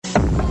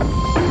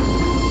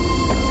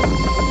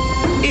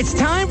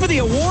the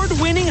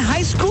award-winning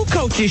High School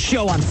Coaches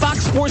Show on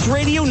Fox Sports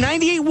Radio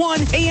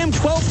 98.1 AM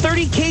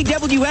 1230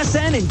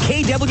 KWSN and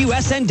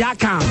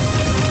KWSN.com.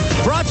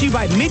 Brought to you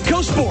by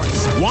Midco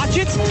Sports. Watch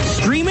it,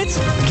 stream it,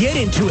 get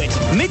into it.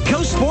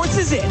 Midco Sports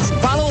is it.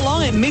 Follow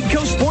along at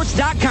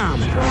midcosports.com.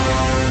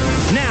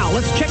 Now,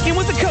 let's check in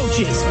with the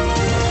coaches.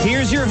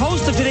 Here's your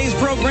host of today's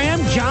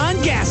program,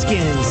 John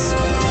Gaskins.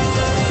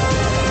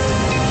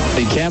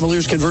 The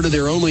Cavaliers converted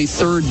their only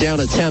third down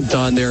attempt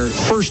on their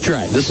first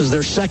drive. This is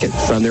their second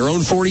from their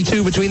own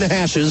 42 between the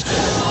hashes.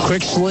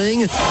 Quick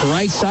sling,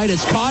 right side,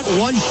 it's caught.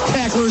 One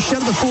tackler shed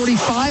to the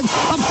 45,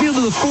 upfield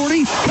to the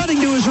 40, cutting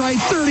to his right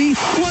 30.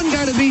 One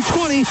guy to beat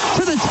 20,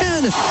 to the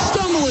 10,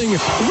 stumbling,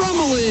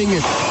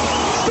 rumbling,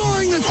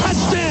 scoring the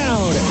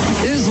touchdown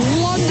is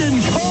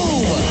London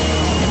Cole.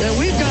 And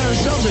we've got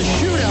ourselves a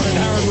shootout at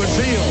Howard Wood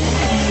Field.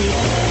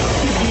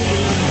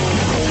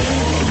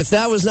 If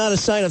that was not a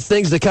sign of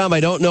things to come, I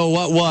don't know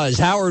what was.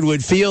 Howard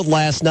Wood Field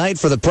last night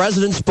for the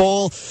President's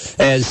Bowl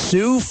as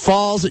Sioux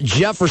Falls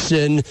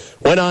Jefferson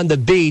went on to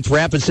beat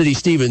Rapid City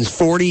Stevens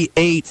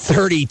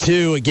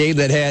 48-32, a game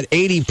that had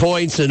 80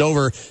 points and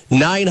over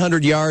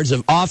 900 yards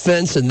of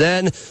offense. And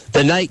then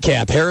the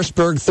nightcap,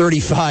 Harrisburg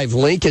 35,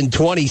 Lincoln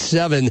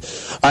 27.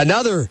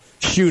 Another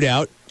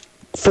shootout.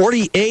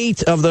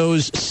 48 of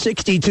those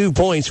 62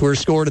 points were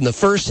scored in the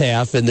first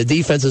half, and the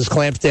defenses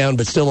clamped down,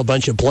 but still a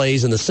bunch of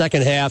plays in the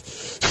second half.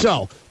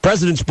 So,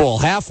 President's Bowl,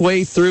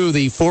 halfway through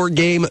the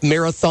 4-game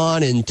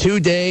marathon in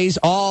 2 days,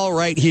 all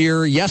right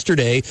here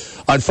yesterday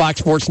on Fox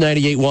Sports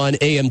 98.1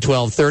 AM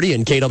 1230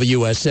 and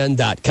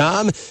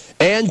KWSN.com.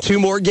 And 2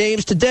 more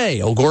games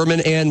today. O'Gorman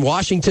and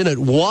Washington at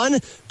 1,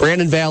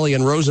 Brandon Valley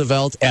and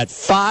Roosevelt at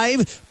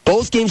 5.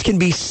 Both games can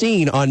be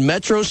seen on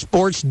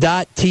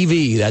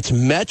metrosports.tv. That's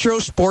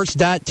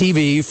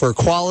metrosports.tv for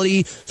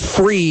quality,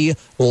 free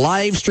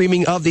live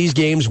streaming of these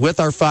games with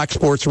our Fox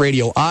Sports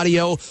Radio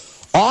audio.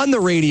 On the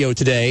radio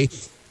today,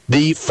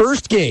 the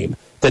first game,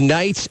 the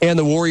Knights and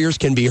the Warriors,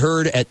 can be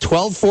heard at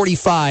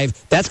 12:45.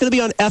 That's going to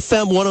be on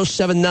FM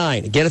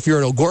 107.9. Again, if you're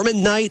an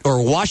O'Gorman Knight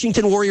or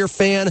Washington Warrior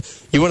fan,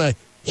 you want to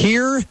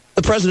hear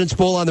the President's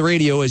Bowl on the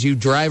radio as you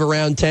drive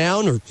around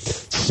town or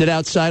sit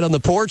outside on the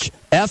porch,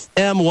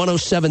 FM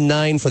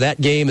 107.9 for that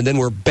game. And then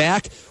we're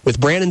back with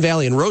Brandon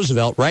Valley and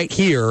Roosevelt right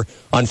here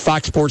on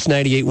Fox Sports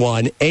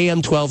 98.1, AM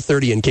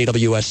 1230 and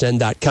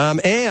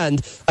KWSN.com.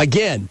 And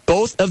again,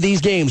 both of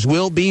these games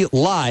will be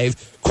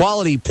live,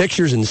 quality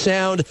pictures and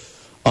sound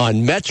on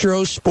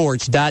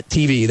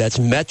metrosports.tv. That's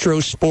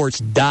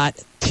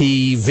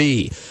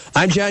metrosports.tv.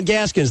 I'm John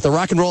Gaskins. The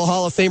Rock and Roll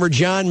Hall of Famer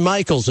John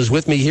Michaels is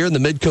with me here in the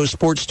Midco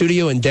Sports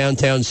Studio in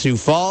downtown Sioux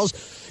Falls.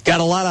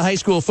 Got a lot of high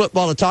school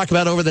football to talk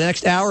about over the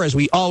next hour, as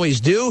we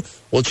always do.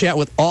 We'll chat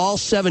with all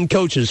 7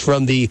 coaches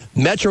from the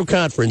Metro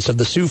Conference of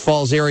the Sioux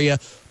Falls area,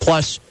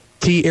 plus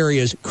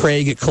T-Area's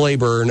Craig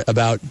Clayberg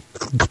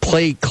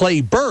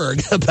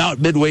about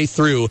midway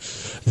through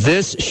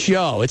this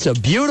show. It's a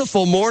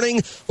beautiful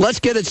morning. Let's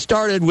get it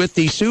started with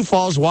the Sioux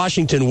Falls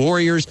Washington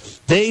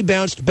Warriors. They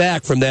bounced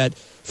back from that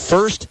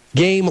first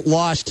game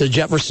loss to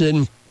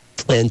Jefferson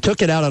and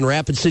took it out on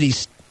Rapid City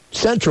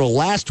Central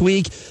last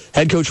week.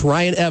 Head coach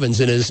Ryan Evans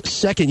in his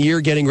second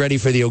year getting ready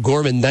for the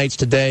O'Gorman Knights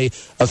today,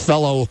 a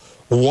fellow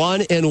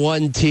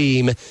 1-1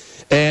 team.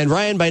 And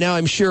Ryan, by now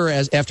I'm sure,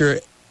 after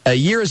a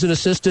year as an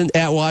assistant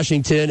at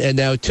Washington and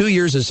now 2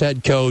 years as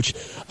head coach,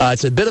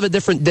 it's a bit of a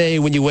different day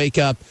when you wake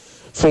up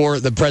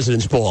for the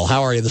President's Bowl.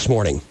 How are you this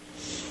morning?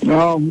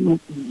 Well, I'm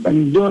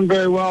doing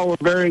very well. We're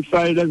very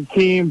excited as a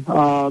team.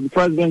 The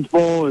President's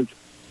Bowl is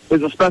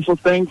a special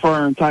thing for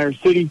our entire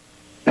city.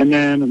 And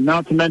then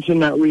not to mention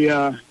that we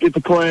get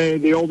to play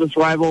the oldest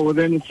rival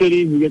within the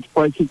city. We get to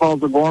play Sioux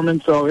Falls O'Gorman,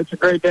 so it's a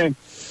great day.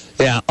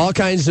 Yeah, all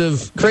kinds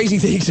of crazy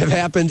things have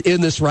happened in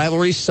this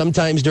rivalry,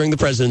 sometimes during the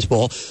President's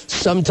Bowl,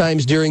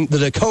 sometimes during the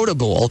Dakota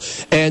Bowl,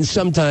 and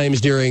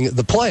sometimes during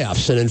the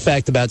playoffs. And in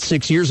fact, about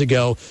 6 years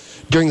ago,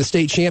 during the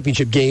state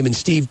championship game in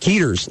Steve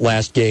Keeter's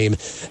last game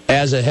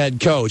as a head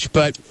coach.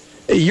 But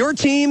your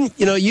team,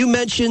 you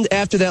mentioned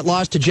after that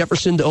loss to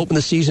Jefferson to open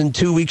the season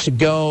 2 weeks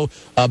ago,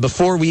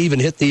 before we even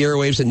hit the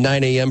airwaves at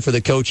 9 a.m. for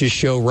the coaches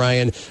show,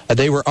 Ryan,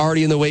 they were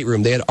already in the weight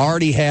room. They had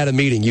already had a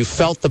meeting. You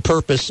felt the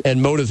purpose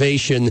and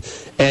motivation.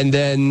 And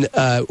then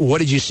what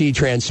did you see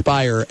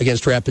transpire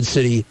against Rapid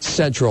City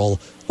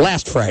Central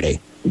last Friday?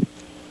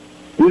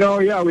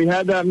 Yeah, we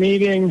had that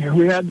meeting.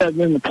 We had that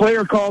in the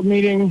player called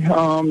meeting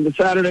the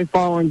Saturday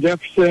following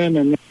Jefferson,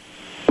 and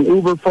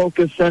uber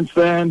focused since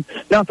then.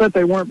 Not that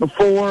they weren't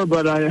before,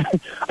 but I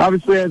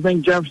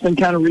think Jefferson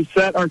kind of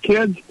reset our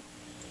kids.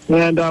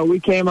 And we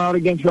came out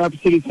against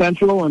Rapid City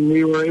Central, and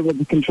we were able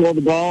to control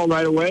the ball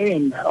right away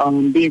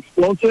and be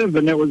explosive,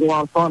 and it was a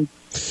lot of fun.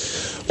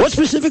 What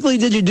specifically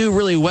did you do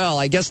really well?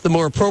 I guess the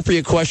more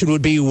appropriate question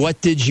would be,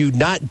 what did you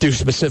not do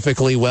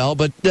specifically well?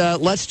 But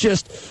let's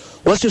just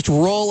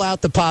roll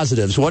out the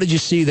positives. What did you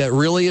see that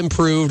really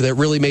improved, that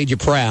really made you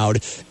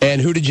proud,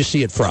 and who did you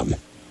see it from?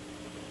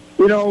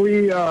 We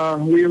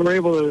were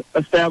able to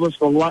establish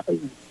the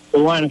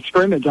line of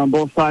scrimmage on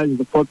both sides of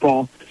the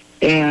football.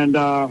 And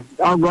our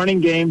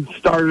running game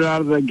started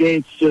out of the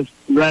gates just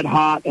red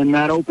hot, and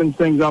that opens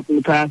things up in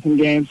the passing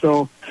game.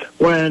 So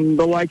when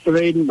the likes of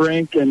Aiden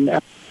Brink and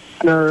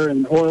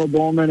and Hoyle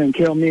Bowman and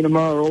Cale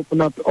Minema are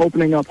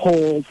opening up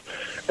holes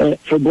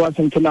for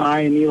Blessing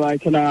Tanai and Eli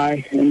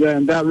Tanai, and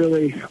then that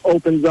really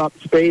opens up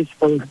space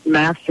for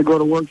Max to go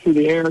to work through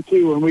the air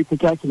too, and we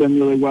protected him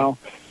really well.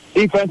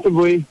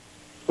 Defensively,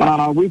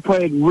 we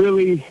played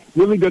really,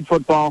 really good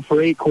football for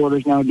 8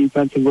 quarters now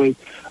defensively.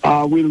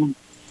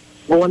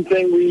 One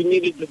thing we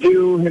needed to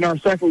do in our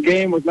second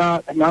game was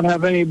not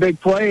have any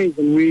big plays,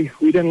 and we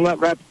didn't let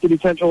Rapid City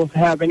Central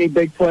have any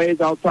big plays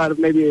outside of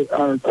maybe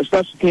our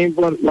special teams,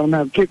 let them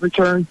have kick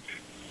return.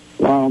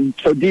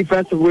 So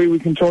defensively, we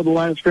controlled the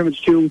line of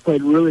scrimmage too. We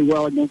played really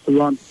well against the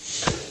run.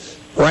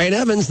 Ryan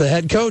Evans, the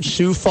head coach,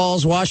 Sioux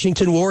Falls,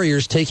 Washington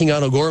Warriors taking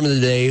on O'Gorman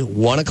today,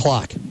 1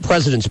 o'clock.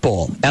 President's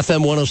Bowl,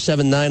 FM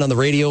 107.9 on the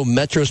radio,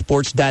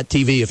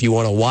 metrosports.tv if you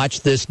want to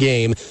watch this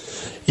game.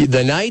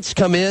 The Knights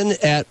come in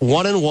at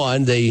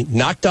 1-1. They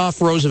knocked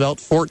off Roosevelt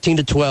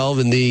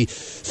 14-12 in the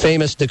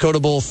famous Dakota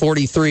Bowl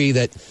 43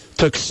 that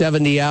took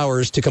 70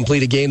 hours to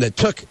complete a game that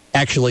took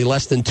actually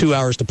less than 2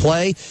 hours to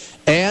play,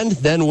 and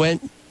then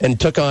went and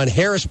took on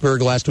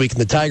Harrisburg last week in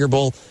the Tiger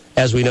Bowl.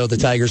 As we know, the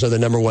Tigers are the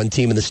number 1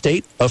 team in the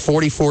state. A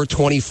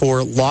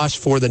 44-24 loss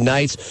for the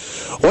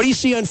Knights. What do you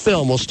see on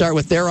film? We'll start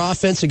with their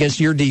offense against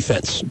your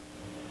defense.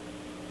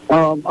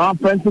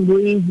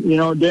 Offensively,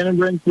 Dannon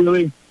Brink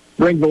really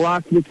brings a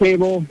lot to the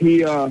table.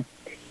 He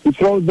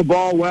throws the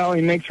ball well.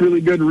 He makes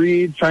really good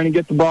reads, trying to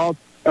get the ball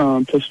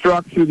to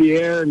Struck through the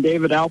air and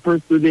David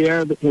Alpers through the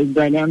air. His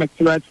dynamic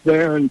threats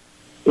there. And,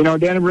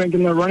 Dannon Brink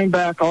and the running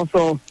back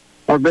also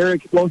are very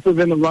explosive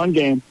in the run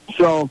game.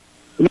 So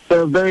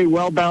they're a very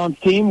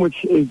well-balanced team,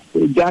 which is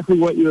exactly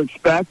what you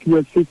expect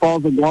with Sioux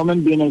Falls and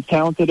O'Gorman being as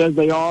talented as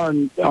they are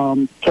and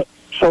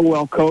so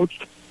well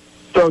coached.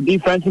 So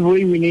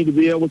defensively, we need to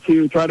be able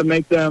to try to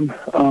make them,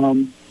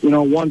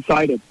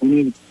 one-sided. We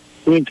need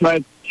to try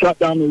to shut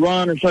down the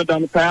run or shut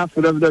down the pass,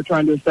 whatever they're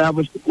trying to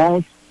establish the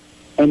most,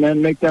 and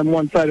then make them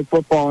one-sided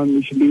football, and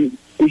we should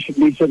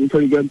be sitting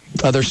pretty good.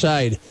 Other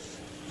side,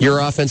 your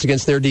offense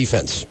against their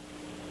defense.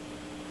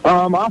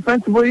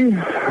 Offensively,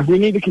 we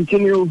need to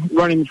continue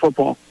running the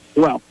football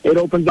well. It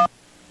opens up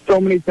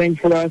so many things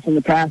for us in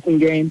the passing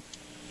game.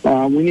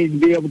 We need to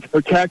be able to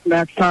protect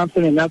Max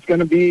Thompson, and that's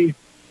going to be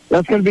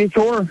a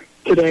chore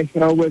today.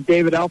 With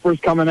David Alpers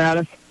coming at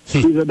us,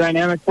 he's a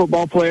dynamic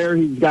football player.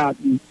 He's got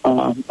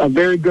a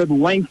very good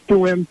length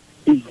to him.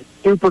 He's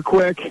super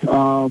quick,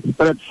 but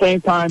at the same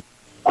time,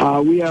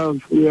 we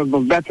have a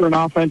veteran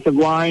offensive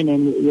line,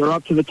 and we're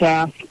up to the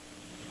task.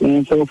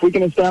 And so if we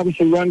can establish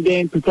a run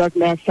game, protect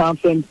Max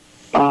Thompson,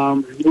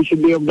 we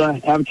should be able to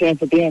have a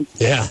chance at the end.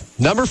 Yeah.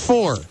 Number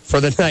 4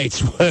 for the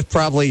Knights.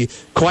 Probably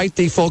quite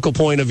the focal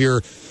point of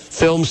your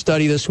film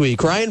study this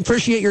week. Ryan,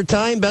 appreciate your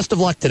time. Best of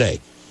luck today.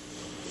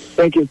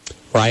 Thank you.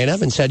 Ryan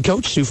Evans, head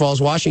coach, Sioux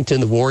Falls,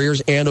 Washington, the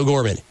Warriors, and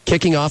O'Gorman.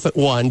 Kicking off at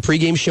 1,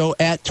 pregame show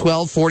at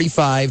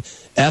 12:45,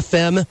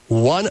 FM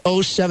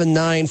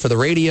 107.9 for the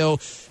radio,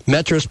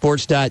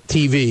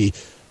 metrosports.tv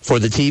for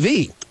the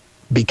TV.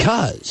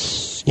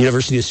 Because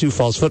University of Sioux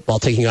Falls football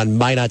taking on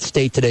Minot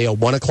State today, a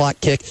 1 o'clock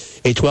kick,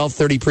 a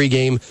 12:30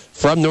 pregame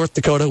from North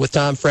Dakota with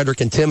Tom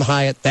Frederick and Tim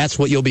Hyatt. That's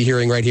what you'll be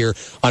hearing right here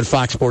on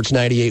Fox Sports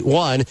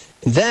 98.1.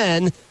 And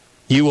then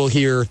you will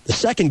hear the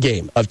second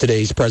game of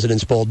today's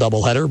President's Bowl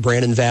doubleheader,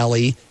 Brandon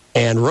Valley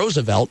and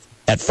Roosevelt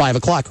at 5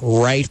 o'clock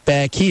right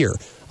back here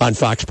on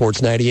Fox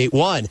Sports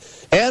 98.1.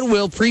 And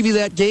we'll preview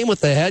that game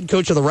with the head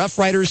coach of the Rough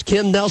Riders,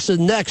 Kim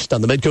Nelson, next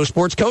on the Midco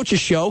Sports Coaches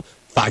Show,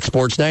 Fox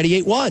Sports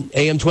 98.1,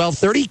 AM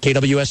 1230,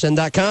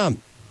 KWSN.com.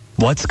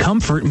 What's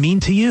comfort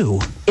mean to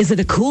you? Is it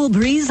a cool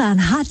breeze on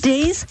hot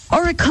days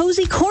or a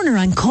cozy corner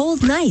on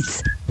cold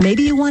nights?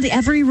 Maybe you want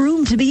every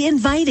room to be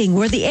inviting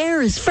where the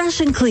air is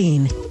fresh and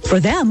clean. For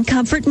them,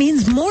 comfort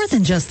means more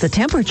than just the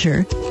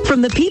temperature.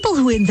 From the people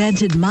who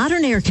invented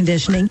modern air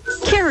conditioning,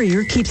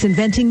 Carrier keeps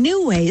inventing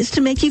new ways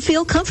to make you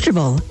feel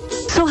comfortable.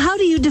 So how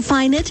do you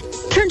define it?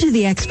 Turn to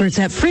the experts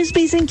at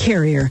Frisbees and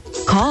Carrier.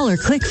 Call or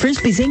click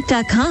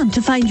frisbeesinc.com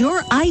to find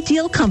your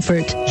ideal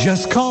comfort.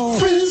 Just call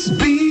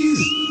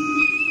Frisbees.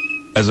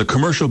 As a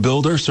commercial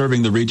builder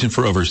serving the region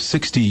for over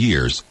 60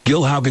 years,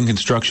 Gilhaugen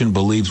Construction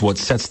believes what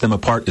sets them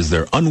apart is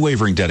their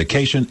unwavering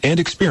dedication and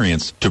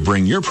experience to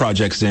bring your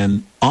projects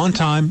in on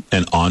time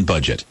and on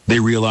budget. They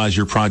realize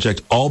your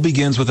project all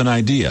begins with an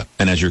idea,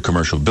 and as your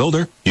commercial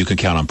builder, you can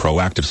count on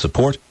proactive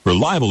support,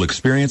 reliable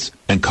experience,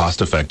 and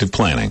cost-effective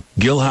planning.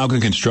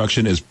 Gilhaugen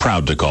Construction is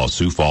proud to call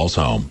Sioux Falls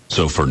home.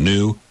 So for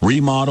new,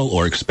 remodel,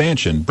 or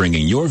expansion,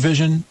 bringing your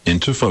vision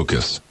into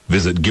focus.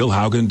 Visit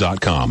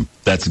Gilhaugen.com.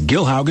 That's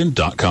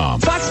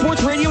Gilhaugen.com. Fox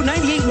Sports Radio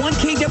 98.1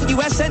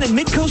 KWSN and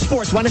Midco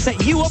Sports want to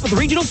set you up with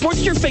regional sports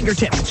at your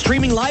fingertips.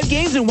 Streaming live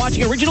games and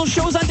watching original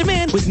shows on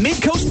demand with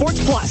Midco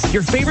Sports Plus.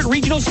 Your favorite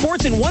regional regional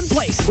sports in one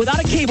place without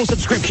a cable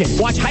subscription.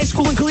 Watch high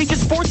school and collegiate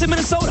sports in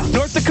Minnesota,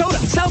 North Dakota,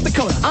 South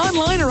Dakota,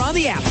 online or on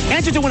the app.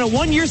 Enter to win a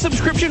 1-year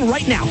subscription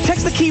right now.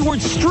 Text the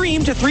keyword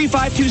STREAM to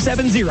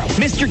 35270.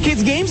 Missed your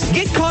kids' games?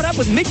 Get caught up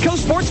with Midco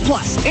Sports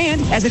Plus.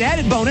 And as an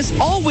added bonus,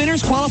 all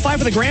winners qualify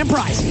for the grand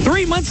prize.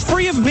 3 months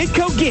free of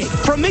Midco Gig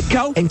from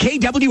Midco and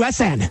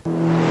KWSN.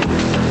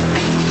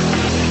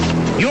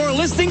 You're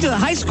listening to the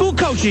High School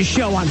Coaches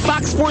Show on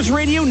Fox Sports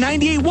Radio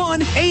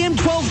 98.1, AM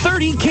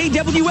 1230,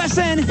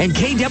 KWSN, and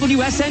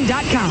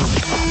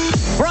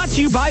KWSN.com. Brought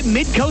to you by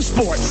Midco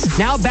Sports.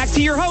 Now back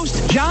to your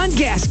host, John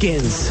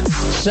Gaskins.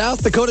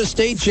 South Dakota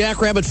State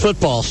Jackrabbit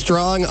football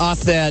strong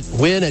off that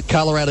win at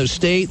Colorado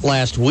State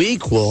last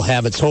week. Will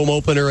have its home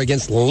opener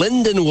against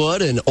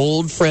Lindenwood and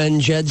old friend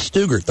Jed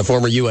Stugart, the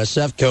former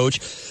USF coach.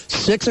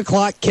 6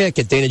 o'clock kick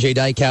at Dana J.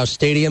 Dykehouse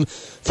Stadium.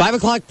 5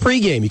 o'clock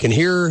pregame. You can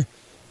hear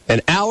an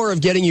hour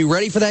of getting you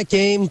ready for that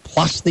game,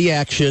 plus the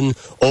action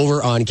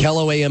over on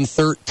Kello AM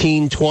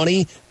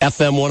 1320,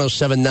 FM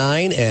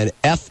 107.9, and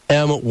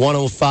FM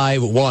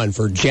 105.1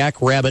 for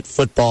Jackrabbit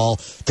football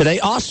today.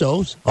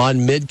 Also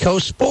on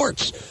Midco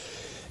Sports.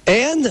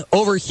 And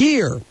over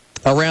here,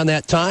 around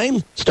that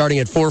time, starting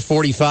at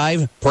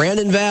 4:45,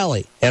 Brandon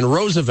Valley and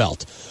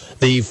Roosevelt,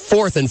 the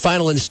fourth and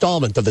final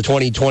installment of the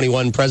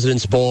 2021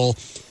 President's Bowl.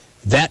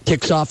 That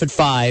kicks off at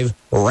 5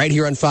 right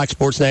here on Fox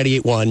Sports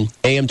 98.1,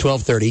 AM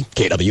 1230,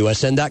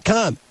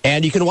 KWSN.com.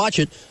 And you can watch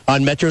it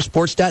on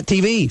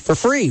Metrosports.tv for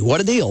free. What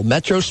a deal.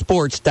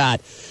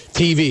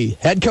 Metrosports.tv.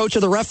 Head coach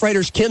of the Rough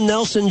Riders, Kim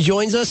Nelson,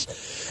 joins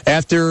us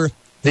after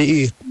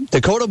the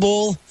Dakota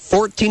Bowl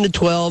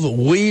 14-12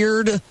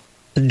 weird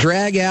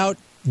drag-out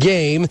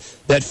game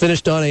that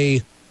finished on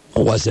a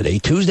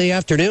Tuesday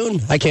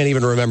afternoon? I can't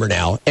even remember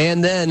now.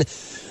 And then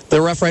the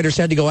Rough Riders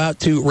had to go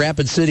out to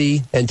Rapid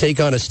City and take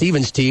on a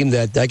Stevens team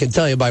that I can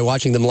tell you by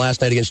watching them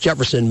last night against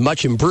Jefferson,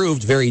 much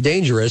improved, very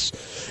dangerous,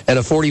 and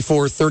a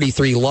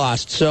 44-33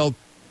 loss. So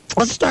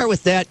let's start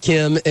with that,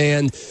 Kim.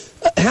 And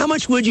how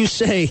much would you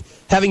say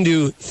having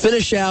to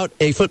finish out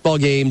a football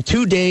game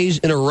 2 days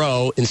in a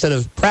row instead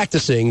of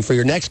practicing for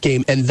your next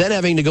game and then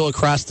having to go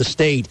across the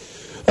state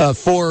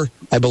for,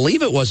 I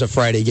believe it was a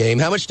Friday game,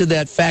 how much did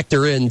that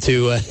factor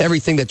into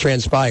everything that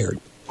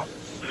transpired?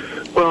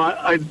 Well,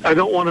 I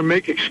don't want to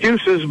make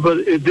excuses, but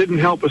it didn't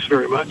help us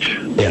very much.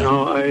 Yeah. You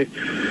know,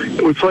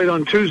 we played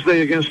on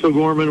Tuesday against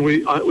O'Gorman.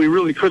 We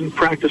really couldn't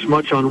practice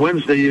much on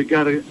Wednesday. You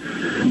got to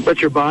let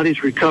your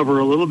bodies recover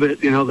a little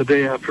bit, the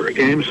day after a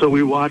game. So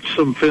we watched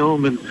some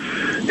film and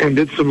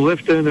did some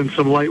lifting and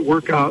some light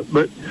workout,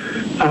 but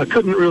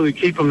couldn't really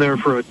keep them there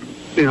for a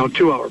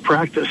 2-hour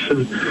practice.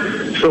 And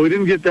so we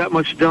didn't get that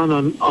much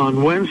done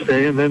on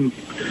Wednesday. And then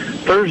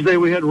Thursday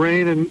we had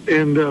rain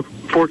and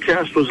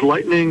forecast was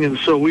lightning, and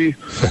so we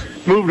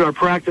moved our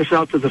practice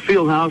out to the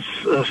field house,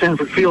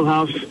 Sanford Field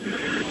House,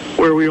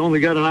 where we only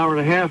got an hour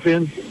and a half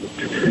in.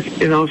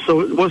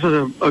 So it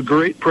wasn't a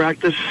great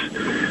practice.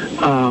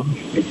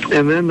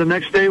 And then the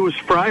next day was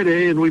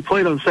Friday, and we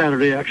played on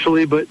Saturday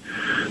actually. But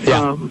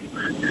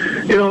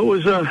it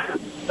was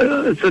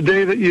it's a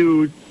day that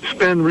you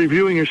spend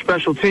reviewing your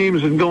special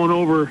teams and going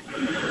over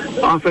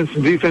offense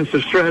and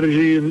defensive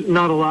strategy, and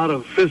not a lot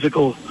of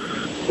physical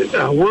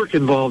work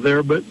involved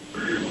there. But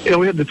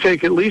we had to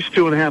take at least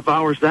 2.5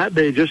 hours that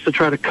day just to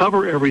try to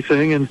cover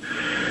everything. And,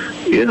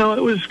 it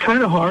was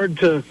kind of hard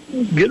to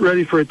get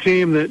ready for a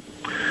team that,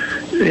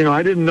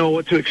 I didn't know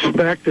what to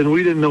expect, and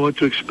we didn't know what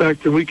to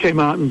expect. And we came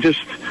out and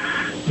just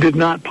did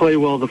not play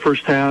well the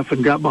first half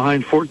and got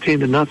behind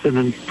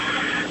 14-0.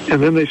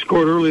 And then they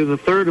scored early in the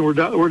third, and we're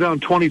down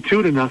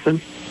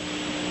 22-0.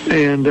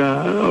 And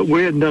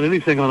we hadn't done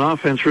anything on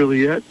offense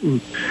really yet.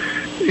 And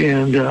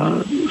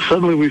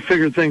suddenly we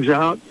figured things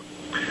out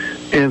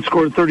and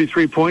scored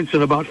 33 points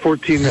in about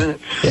 14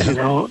 minutes,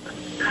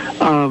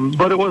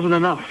 but it wasn't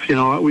enough. We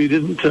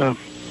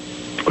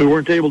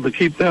weren't able to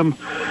keep them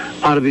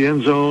out of the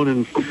end zone.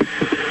 And,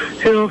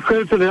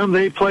 credit to them,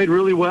 they played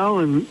really well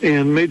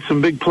and made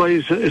some big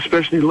plays,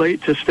 especially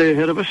late, to stay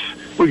ahead of us.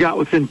 We got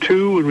within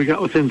 2 and we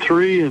got within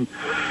 3 and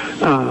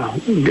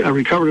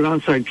recovered an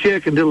onside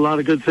kick and did a lot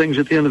of good things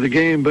at the end of the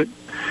game. But,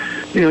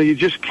 you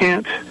just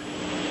can't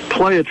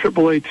play a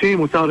AAA team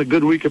without a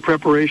good week of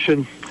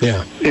preparation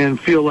and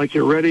feel like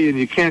you're ready, and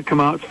you can't come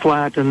out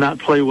flat and not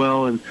play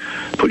well and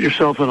put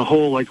yourself in a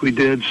hole like we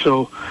did.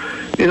 So,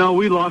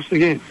 we lost the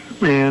game,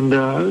 and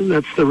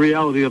that's the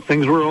reality of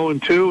things. We're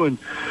 0-2,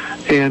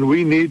 and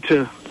we need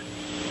to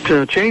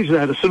change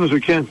that as soon as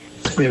we can.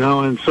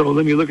 And so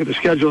then you look at the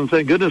schedule and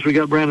thank goodness we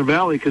got Brandon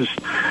Valley, because,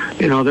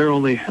 they're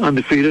only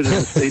undefeated and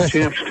the state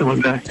champs coming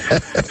back.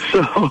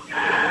 So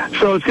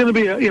it's going to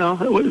be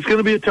it's going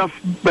to be a tough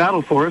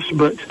battle for us,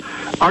 but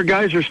our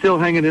guys are still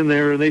hanging in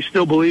there and they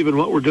still believe in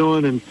what we're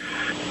doing,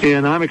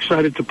 and I'm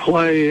excited to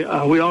play.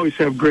 We always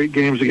have great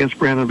games against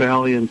Brandon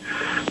Valley, and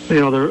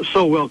they're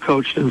so well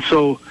coached and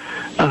so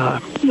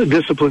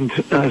disciplined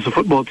as a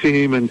football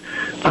team, and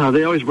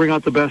they always bring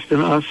out the best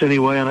in us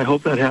anyway, and I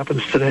hope that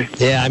happens today.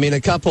 Yeah, I mean,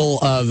 a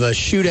couple of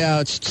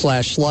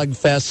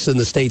shootouts/slugfests in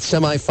the state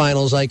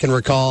semifinals I can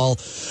recall.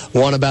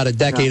 One about a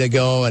decade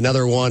ago,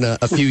 another one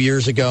a few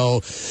years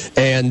ago,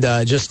 and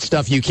just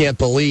stuff you can't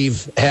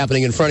believe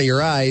happening in front of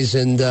your eyes.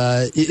 And,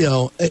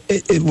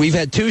 we've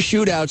had 2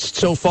 shootouts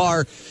so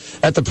far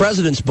at the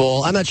President's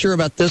Bowl. I'm not sure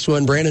about this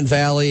one. Brandon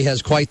Valley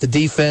has quite the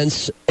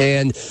defense.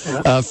 And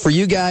for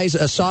you guys,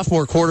 a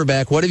sophomore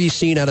quarterback, what have you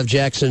seen out of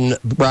Jackson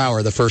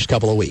Brower the first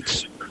couple of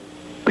weeks?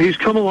 He's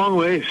come a long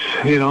ways.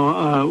 We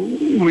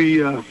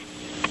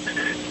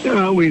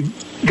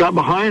got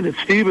behind at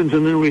Stevens,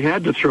 and then we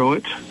had to throw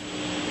it.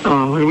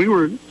 And we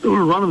were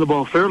running the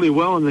ball fairly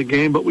well in the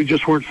game, but we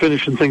just weren't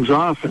finishing things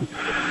off. And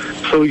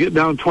so we get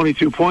down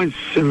 22 points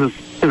in the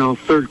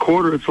third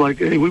quarter. It's like,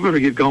 hey, we better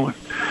get going.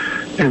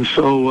 And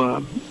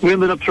so we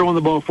ended up throwing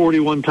the ball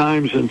 41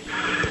 times, and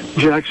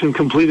Jackson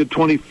completed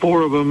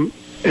 24 of them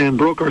and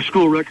broke our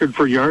school record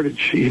for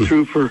yardage. He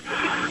threw for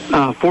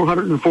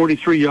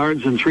 443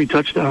 yards and 3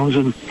 touchdowns,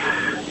 and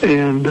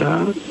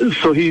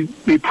so he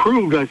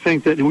proved, I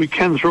think, that we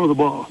can throw the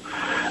ball,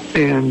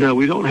 and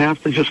we don't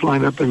have to just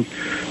line up and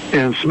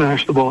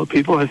smash the ball at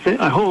people. I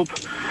hope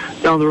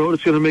down the road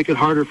it's going to make it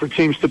harder for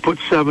teams to put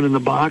 7 in the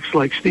box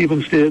like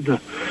Stevens did the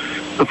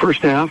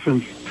first half,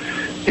 and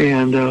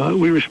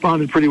we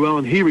responded pretty well,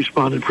 and he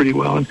responded pretty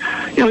well. And,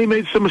 he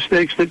made some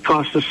mistakes that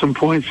cost us some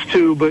points,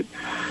 too, but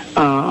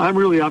I'm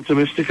really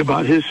optimistic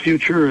about his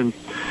future and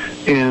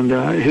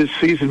his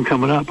season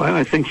coming up.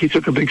 I think he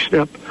took a big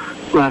step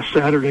last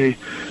Saturday,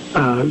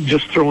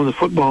 just throwing the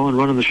football and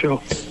running the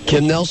show.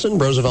 Kim Nelson,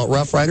 Roosevelt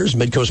Rough Riders,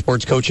 Midco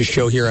Sports Coaches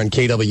Show here on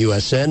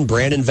KWSN.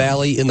 Brandon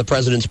Valley in the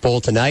President's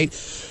Bowl tonight.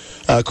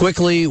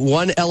 Quickly,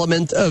 one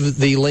element of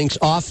the Lynx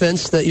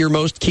offense that you're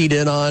most keyed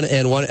in on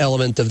and one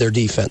element of their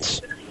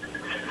defense.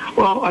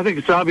 Well, I think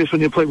it's obvious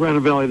when you play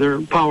Brandon Valley, their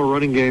power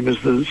running game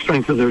is the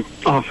strength of their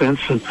offense,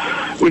 and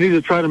we need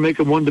to try to make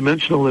them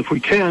one-dimensional if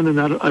we can, and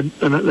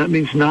that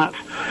means not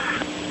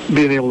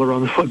being able to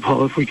run the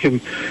football. If we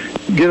can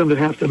get them to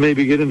have to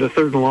maybe get into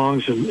third and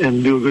longs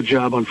and do a good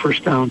job on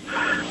first down.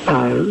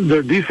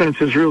 Their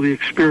defense is really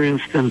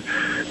experienced and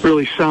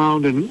really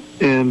sound, and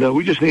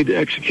we just need to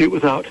execute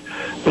without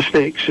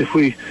mistakes. If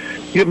we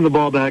give them the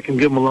ball back and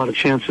give them a lot of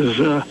chances,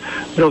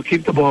 they'll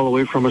keep the ball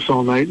away from us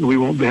all night, and we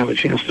won't have a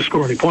chance to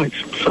score any points.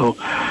 So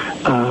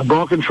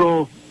ball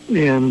control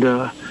and,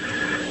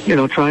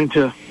 trying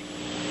to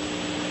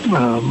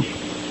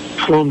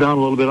slow them down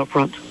a little bit up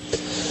front.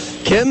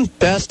 Kim,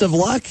 best of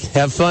luck.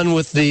 Have fun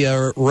with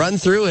the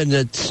run-through, and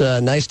it's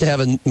nice to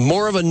have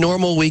more of a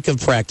normal week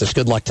of practice.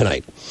 Good luck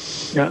tonight.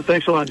 Yeah,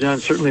 thanks a lot, John.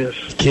 It certainly is.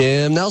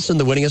 Kim Nelson,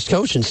 the winningest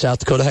coach in South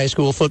Dakota high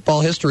school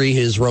football history.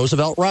 His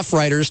Roosevelt Rough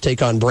Riders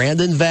take on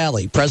Brandon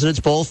Valley.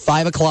 President's Bowl,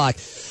 5 o'clock.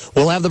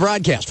 We'll have the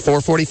broadcast,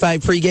 4:45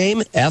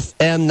 pregame,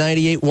 FM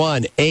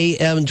 98.1,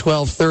 AM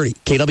 1230,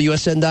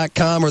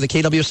 KWSN.com or the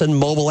KWSN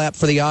mobile app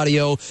for the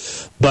audio.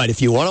 But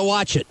if you want to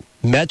watch it,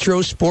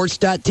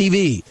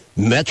 Metrosports.tv.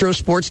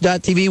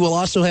 Metrosports.tv will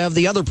also have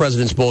the other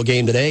President's Bowl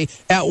game today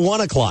at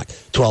 1 o'clock.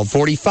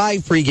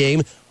 12:45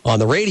 pregame on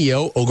the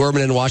radio.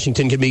 O'Gorman and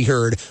Washington can be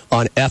heard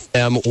on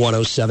FM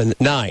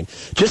 107.9.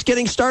 Just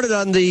getting started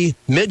on the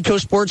Midco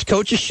Sports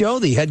Coaches Show.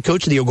 The head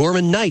coach of the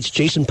O'Gorman Knights,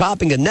 Jason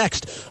Poppinga,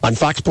 next on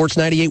Fox Sports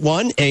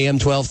 98.1, AM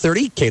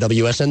 1230,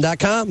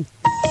 KWSN.com.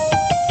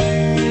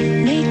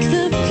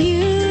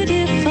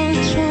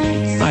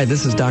 Hi,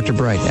 this is Dr.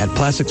 Bright. At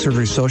Plastic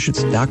Surgery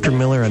Associates, Dr.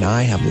 Miller and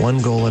I have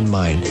one goal in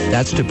mind.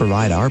 That's to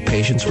provide our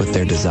patients with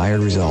their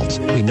desired results.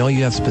 We know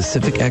you have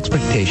specific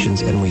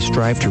expectations, and we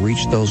strive to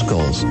reach those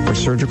goals. For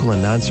surgical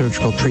and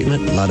non-surgical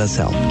treatment, let us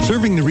help.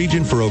 Serving the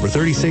region for over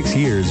 36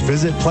 years,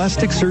 visit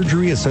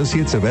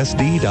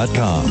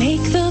PlasticSurgeryAssociatesofSD.com.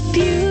 Make the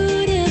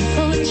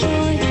beautiful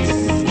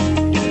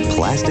choice.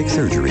 Plastic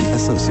Surgery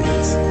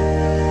Associates.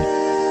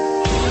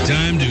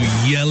 Time to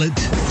yell it,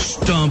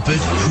 stomp it,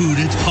 hoot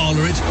it,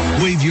 holler it,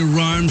 wave your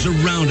arms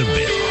around a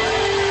bit.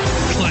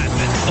 Clap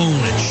it,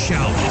 own it,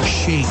 shout it,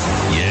 shake it,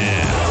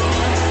 yeah.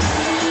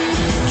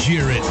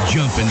 Jeer it,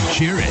 jump and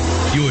cheer it.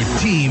 Your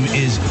team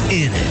is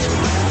in it.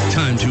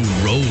 Time to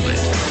roll it.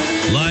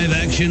 Live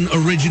action,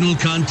 original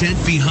content,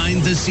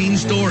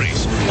 behind-the-scenes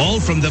stories. All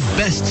from the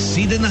best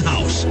seat in the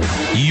house.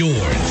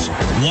 Yours.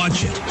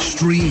 Watch it.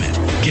 Stream it.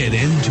 Get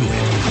into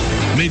it.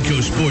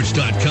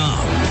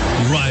 MidcoSports.com.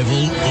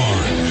 Rival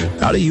on.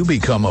 How do you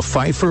become a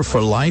Pfeiffer for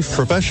life?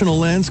 Professional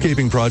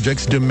landscaping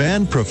projects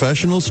demand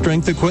professional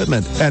strength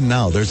equipment. And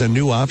now there's a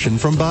new option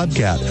from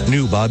Bobcat.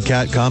 New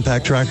Bobcat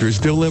compact tractors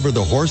deliver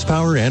the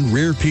horsepower and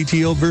rear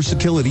PTO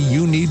versatility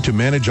you need to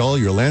manage all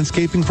your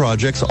landscaping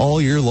projects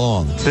all year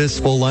long. This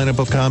full lineup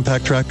of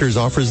compact tractors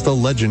offers the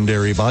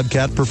legendary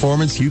Bobcat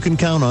performance you can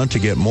count on to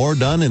get more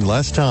done in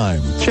less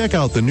time. Check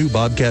out the new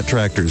Bobcat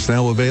tractors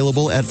now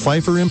available at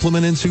Pfeiffer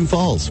Implement in Sioux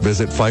Falls.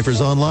 Visit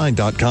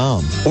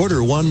PfeiffersOnline.com.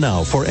 Order one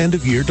now for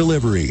end-of-year delivery.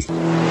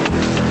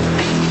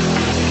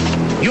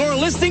 You're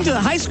listening listening to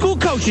the High School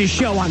Coaches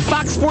Show on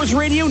Fox Sports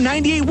Radio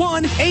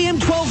 98.1, AM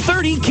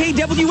 1230,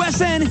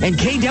 KWSN, and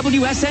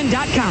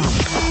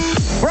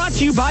KWSN.com. Brought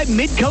to you by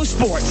Midco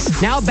Sports.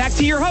 Now back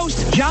to your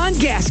host, John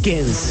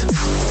Gaskins.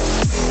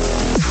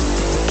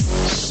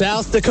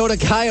 South Dakota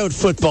Coyote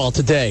football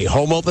today.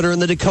 Home opener in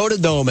the Dakota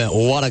Dome at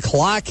 1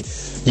 o'clock.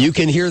 You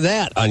can hear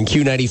that on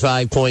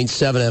Q95.7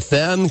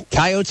 FM.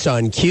 Coyotes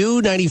on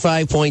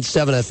Q95.7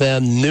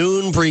 FM.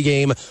 Noon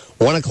pregame,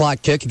 1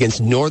 o'clock kick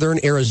against Northern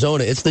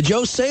Arizona. It's the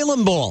Joe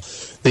Salem Bowl.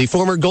 The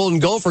former Golden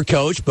Gopher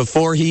coach,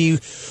 before he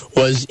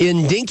was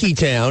in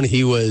Dinkytown,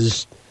 he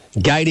was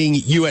guiding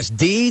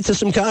USD to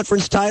some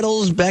conference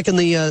titles back in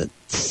the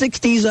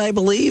 60s, I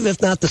believe,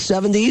 if not the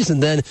 70s,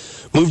 and then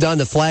moved on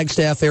to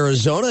Flagstaff,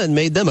 Arizona, and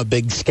made them a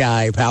big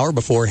sky power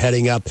before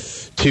heading up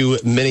to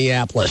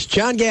Minneapolis.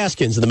 John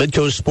Gaskins in the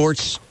Midco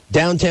Sports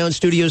downtown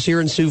studios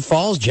here in Sioux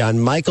Falls. John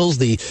Michaels,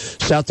 the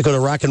South Dakota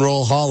Rock and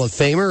Roll Hall of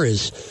Famer,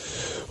 is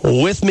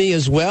with me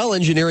as well,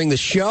 engineering the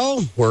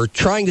show. We're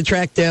trying to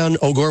track down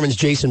O'Gorman's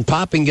Jason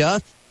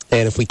Poppinga,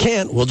 and if we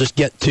can't, we'll just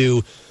get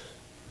to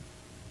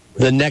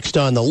the next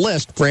on the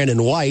list,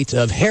 Brandon White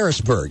of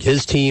Harrisburg.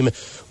 His team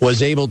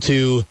was able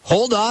to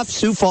hold off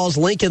Sioux Falls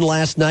Lincoln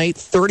last night,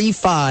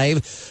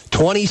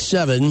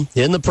 35-27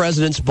 in the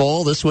President's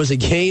Bowl. This was a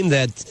game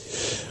that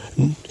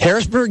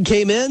Harrisburg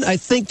came in, I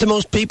think to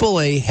most people,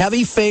 a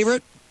heavy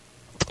favorite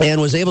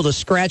and was able to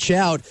scratch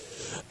out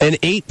an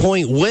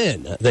 8-point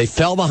win. They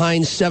fell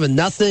behind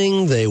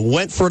 7-0. They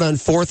went for it on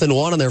 4th and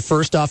 1 on their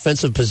first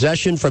offensive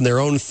possession from their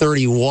own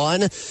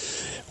 31.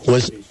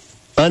 Was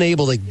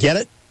unable to get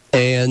it.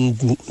 And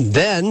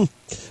then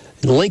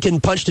Lincoln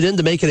punched it in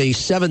to make it a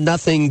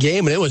 7-0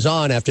 game, and it was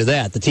on after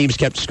that. The teams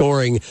kept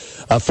scoring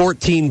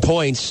 14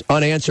 points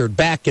unanswered,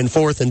 back and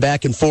forth, and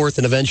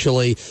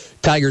eventually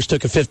Tigers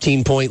took a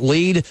 15-point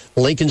lead.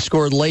 Lincoln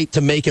scored late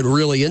to make it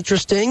really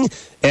interesting,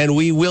 and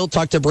we will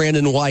talk to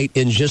Brandon White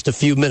in just a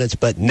few minutes,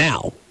 but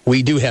now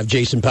we do have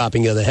Jason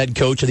Poppinga, the head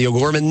coach of the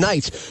O'Gorman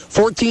Knights.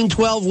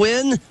 14-12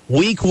 win,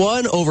 week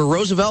 1 over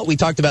Roosevelt. We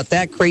talked about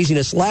that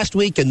craziness last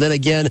week, and then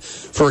again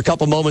for a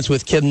couple moments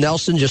with Kim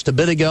Nelson just a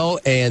bit ago,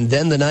 and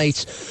then the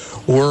Knights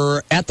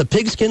were at the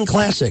Pigskin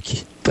Classic.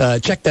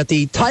 Check that,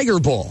 the Tiger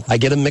Bowl. I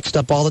get them mixed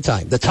up all the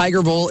time. The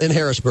Tiger Bowl in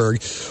Harrisburg,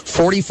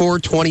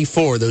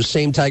 44-24. Those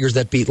same Tigers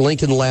that beat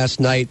Lincoln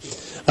last night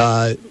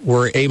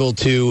were able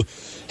to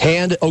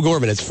hand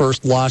O'Gorman its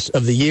first loss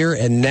of the year,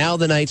 and now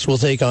the Knights will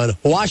take on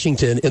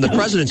Washington in the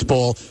President's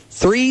Bowl.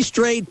 3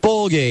 straight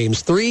bowl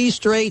games, 3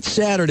 straight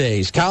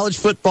Saturdays. College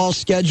football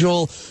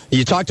schedule,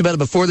 you talked about it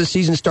before the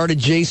season started,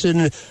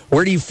 Jason.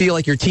 Where do you feel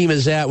like your team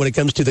is at when it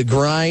comes to the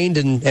grind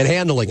and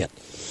handling it?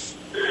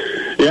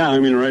 Yeah, I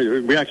mean,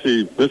 right. We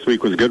actually, this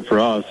week was good for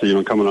us,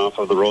 coming off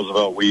of the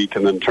Roosevelt week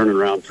and then turning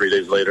around 3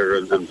 days later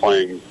and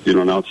playing,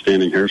 an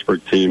outstanding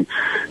Harrisburg team.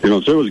 So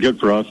it was good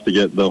for us to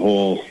get the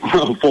whole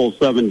full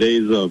 7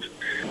 days of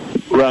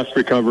rest,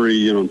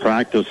 recovery, and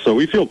practice. So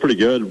we feel pretty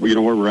good, where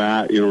we're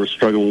at. We're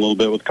struggling a little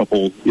bit with a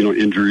couple,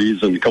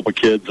 injuries, and a couple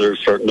kids are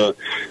starting to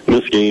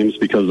miss games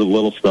because of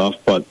little stuff.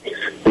 But,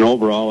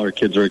 overall, our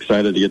kids are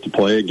excited to get to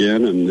play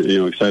again and,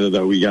 excited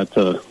that we got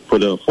to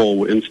put a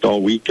full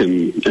install week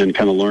and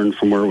kind of learn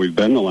from where we've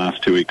been the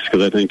last 2 weeks.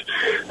 Because I think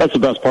that's the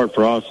best part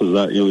for us is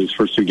that, these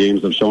first 2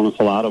 games have shown us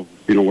a lot of,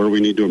 where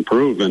we need to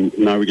improve. And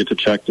now we get to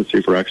check to see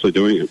if we're actually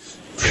doing it.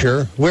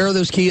 Sure. Where are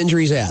those key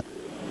injuries at?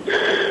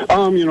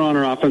 On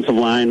our offensive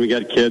line, we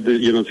got a kid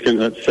that,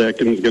 that's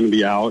sick and is going to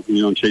be out.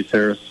 Chase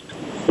Harris,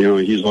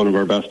 he's one of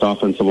our best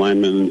offensive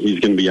linemen, and he's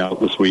going to be out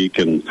this week.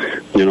 And,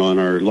 on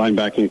our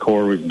linebacking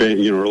core, we've been,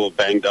 a little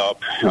banged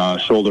up,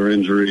 shoulder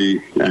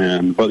injury,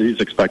 but he's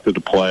expected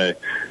to play.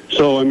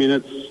 So, I mean,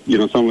 it's,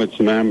 some of it's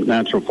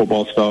natural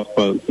football stuff,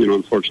 but,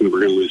 unfortunately,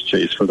 we're going to lose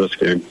Chase for this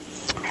game.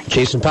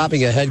 Jason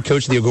Poppinga, head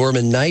coach of the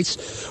O'Gorman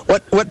Knights.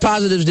 What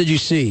positives did you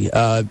see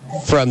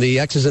from the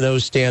X's and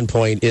O's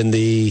standpoint in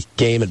the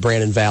game at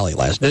Brandon Valley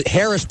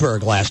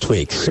Harrisburg last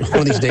week? One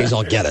of these days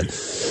I'll get it.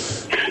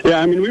 Yeah,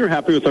 I mean, we were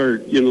happy with our,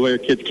 the way our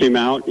kids came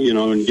out,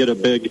 and get a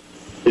big,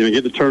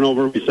 get the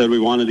turnover. We said we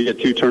wanted to get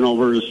 2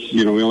 turnovers.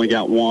 We only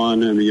got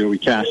 1, and, we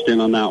cashed in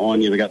on that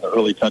one. Got the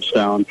early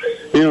touchdown.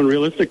 And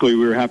realistically,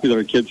 we were happy that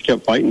our kids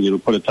kept fighting,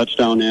 put a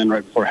touchdown in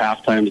right before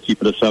halftime to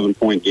keep it a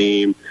 7-point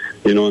game.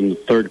 In the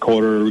third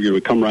quarter,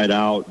 we come right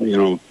out,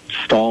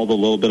 stalled a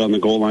little bit on the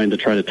goal line to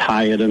try to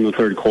tie it in the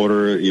third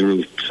quarter,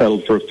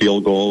 settled for a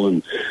field goal,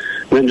 and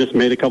then just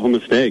made a couple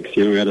mistakes.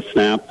 We had a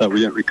snap that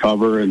we didn't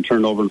recover and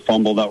turned over and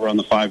fumbled that were on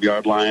the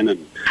 5-yard line.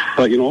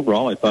 But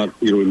overall, I thought,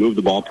 we moved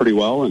the ball pretty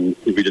well, and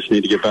we just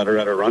need to get better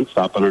at our run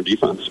stop on our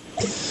defense.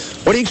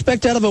 What do you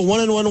expect out of a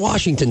 1-1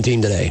 Washington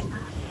team today?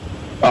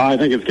 I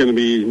think it's going to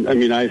be, I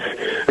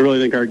really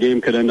think our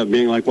game could end up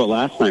being like what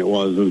last night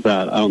was, is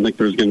that I don't think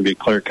there's going to be a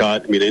clear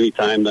cut. Any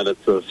time that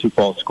it's a Sioux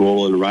Falls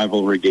school and a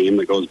rivalry game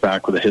that goes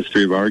back with the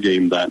history of our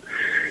game, that,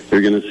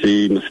 you're going to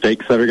see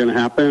mistakes that are going to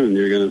happen, and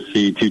you're going to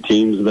see two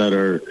teams that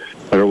are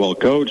well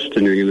coached,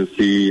 and you're going to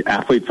see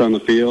athletes on the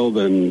field.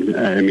 And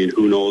I mean,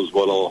 who knows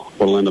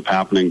what'll end up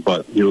happening?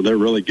 But they're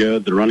really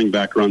good. The running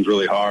back runs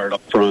really hard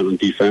up front on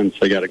defense.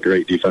 They got a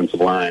great defensive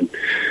line,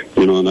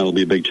 and that'll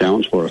be a big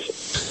challenge for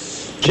us.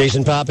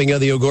 Jason Poppinga,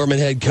 the O'Gorman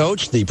head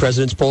coach. The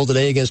President's Bowl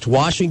today against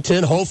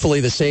Washington.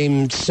 Hopefully the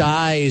same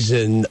size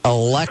and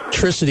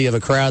electricity of a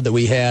crowd that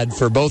we had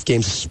for both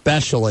games,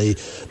 especially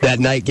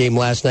that night game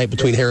last night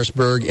between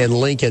Harrisburg and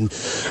Lincoln.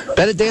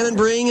 Bennett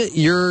Dannenbring,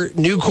 your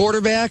new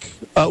quarterback,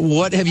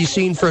 what have you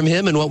seen from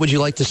him, and what would you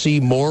like to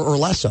see more or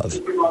less of?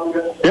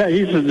 Yeah,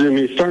 he's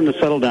starting to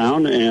settle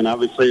down, and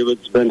obviously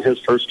it's been his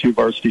first 2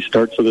 varsity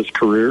starts of his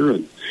career,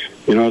 and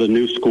at a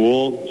new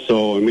school.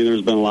 So,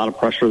 there's been a lot of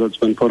pressure that's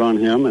been put on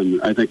him,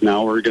 and I think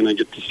now we're going to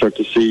get to start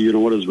to see,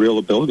 what his real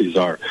abilities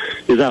are.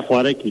 He's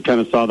athletic. You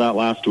kind of saw that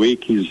last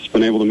week. He's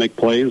been able to make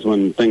plays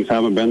when things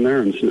haven't been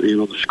there, and,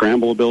 the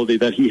scramble ability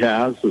that he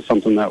has is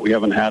something that we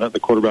haven't had at the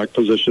quarterback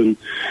position,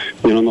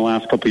 in the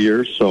last couple of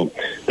years. So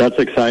that's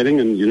exciting,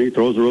 and, he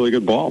throws a really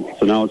good ball.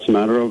 So now it's a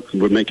matter of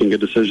we're making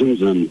good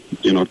decisions and,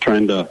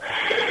 trying to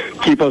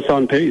keep us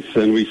on pace.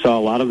 And we saw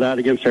a lot of that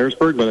against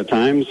Harrisburg, but at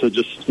times it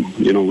just,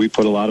 we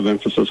put a lot of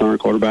emphasis on our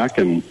quarterback,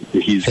 and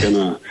he's going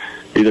to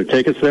either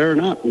take us there or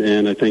not.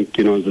 And I think,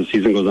 as the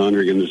season goes on,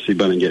 you're going to see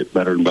Bennett get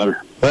better and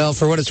better. Well,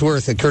 for what it's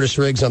worth, Curtis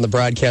Riggs on the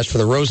broadcast for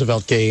the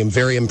Roosevelt game,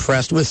 very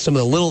impressed with some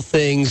of the little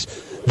things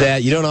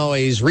that you don't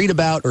always read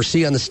about or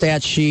see on the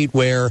stat sheet,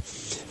 where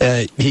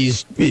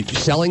he's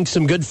selling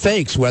some good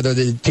fakes, whether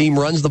the team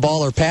runs the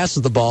ball or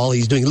passes the ball.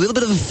 He's doing a little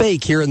bit of a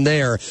fake here and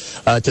there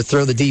to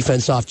throw the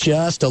defense off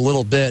just a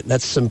little bit.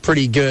 That's some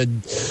pretty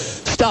good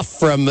stuff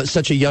from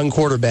such a young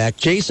quarterback.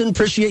 Jason,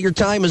 appreciate your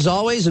time as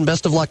always, and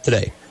best of luck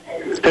today.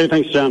 Hey,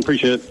 thanks, John.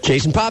 Appreciate it.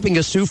 Jason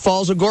Poppinga, Sioux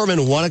Falls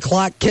O'Gorman, 1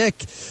 o'clock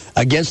kick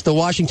against the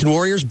Washington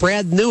Warriors.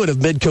 Brad Newitt of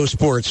Midco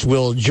Sports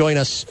will join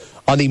us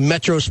on the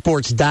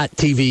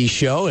Metrosports.tv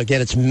show.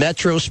 Again, it's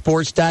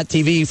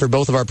Metrosports.tv for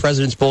both of our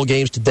President's Bowl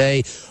games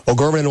today.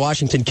 O'Gorman and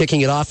Washington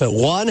kicking it off at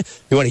 1.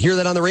 You want to hear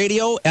that on the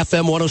radio?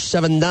 FM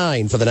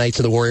 107.9 for the Knights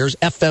of the Warriors.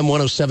 FM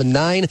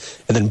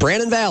 107.9. And then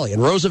Brandon Valley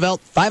and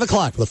Roosevelt, 5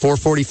 o'clock with a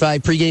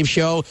 4:45 pregame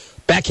show.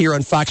 Back here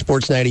on Fox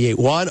Sports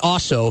 98.1.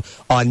 Also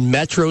on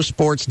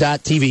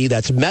Metrosports.tv.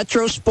 That's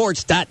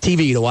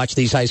Metrosports.tv to watch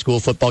these high school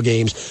football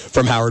games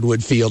from Howard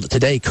Wood Field.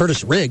 Today,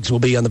 Curtis Riggs will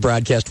be on the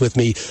broadcast with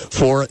me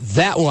for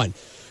that one.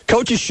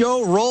 Coach's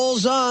Show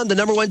rolls on. The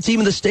number 1 team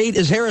in the state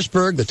is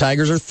Harrisburg. The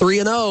Tigers are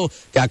 3-0.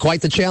 Got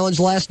quite the challenge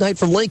last night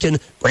from Lincoln.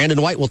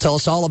 Brandon White will tell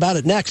us all about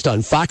it next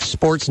on Fox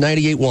Sports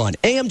 98.1,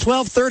 AM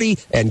 1230,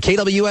 and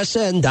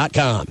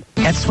KWSN.com.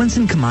 At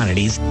Swenson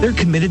Commodities, they're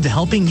committed to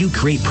helping you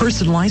create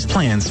personalized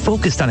plans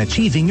focused on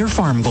achieving your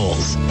farm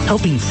goals.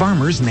 Helping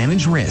farmers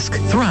manage risk,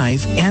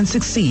 thrive, and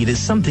succeed is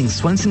something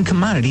Swenson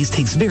Commodities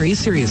takes very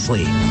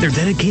seriously. Their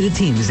dedicated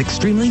team is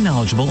extremely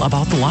knowledgeable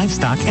about the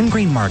livestock and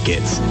grain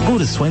markets. Go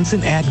to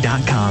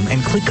SwensonAg.com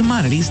and click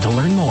Commodities to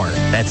learn more.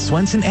 That's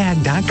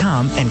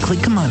SwensonAg.com and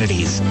click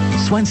Commodities.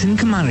 Swenson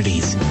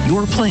Commodities.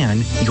 Your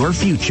plan, your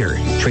future.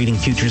 Trading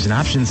futures and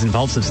options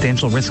involves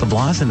substantial risk of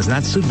loss and is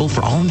not suitable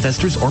for all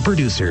investors or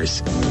producers.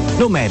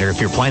 No matter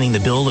if you're planning to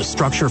build a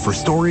structure for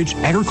storage,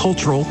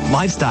 agricultural,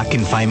 livestock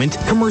confinement,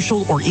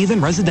 commercial, or even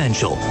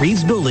residential,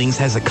 Reeves Buildings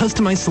has a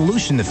customized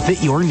solution to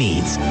fit your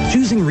needs.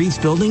 Choosing Reeves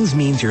Buildings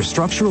means your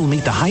structure will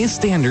meet the highest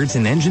standards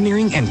in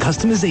engineering and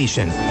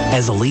customization.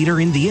 As a leader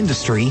in the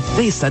industry,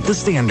 they set the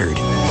standard.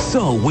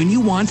 So when you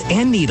want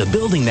and need a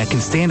building that can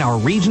stand our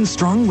region's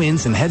strong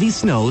winds and heavy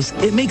snows,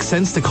 it makes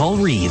sense to call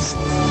Reeves.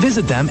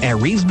 Visit them at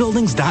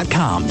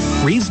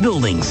reevesbuildings.com. Reeves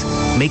Buildings.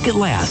 Make it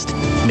last.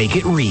 Make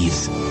it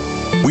Reeves.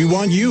 We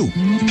want you.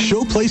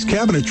 Showplace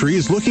Cabinetry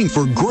is looking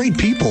for great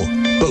people.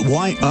 But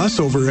why us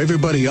over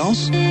everybody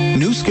else?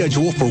 New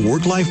schedule for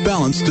work-life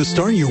balance to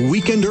start your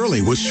weekend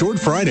early with short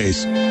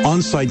Fridays.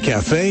 On-site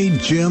cafe,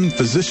 gym,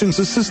 physician's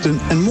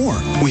assistant, and more.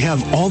 We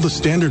have all the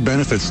standard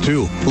benefits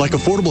too, like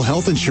affordable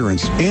health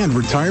insurance and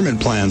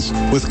retirement plans.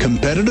 With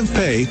competitive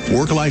pay,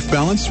 work-life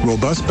balance,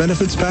 robust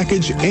benefits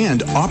package,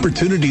 and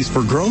opportunities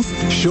for growth,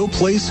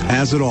 Showplace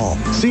has it all.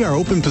 See our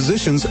open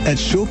positions at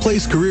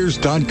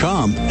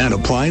showplacecareers.com and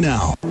apply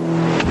now.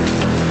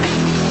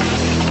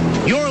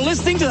 You're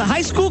listening to the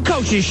High School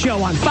Coaches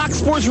Show on Fox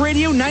Sports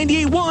Radio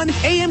 98.1,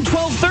 AM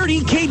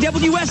 1230,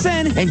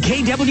 KWSN, and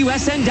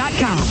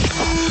KWSN.com.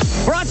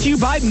 Brought to you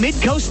by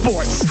Midco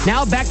Sports.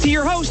 Now back to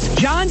your host,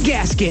 John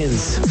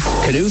Gaskins.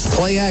 Knuth,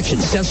 play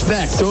action, steps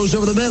back, throws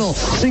over the middle,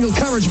 single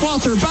coverage,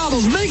 Walter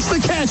bobbles, makes the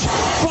catch,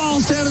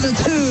 falls down to the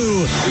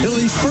 2. It'll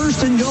be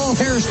first and goal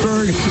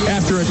Harrisburg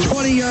after a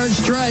 20-yard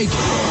strike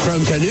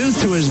from Knuth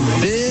to his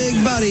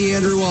big buddy,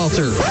 Andrew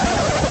Walter.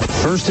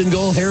 First and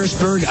goal,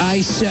 Harrisburg,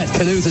 eye set.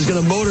 Knuth is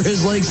going to motor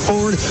his legs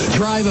forward,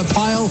 drive a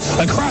pile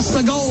across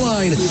the goal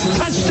line.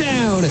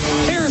 Touchdown,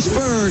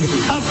 Harrisburg,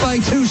 up by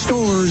 2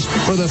 scores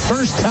for the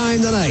first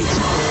time tonight.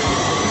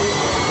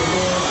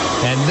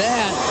 And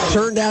that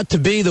turned out to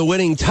be the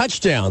winning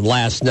touchdown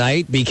last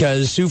night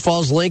because Sioux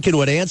Falls Lincoln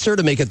would answer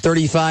to make it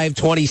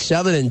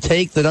 35-27 and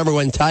take the number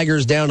 1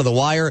 Tigers down to the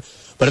wire.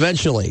 But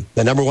eventually,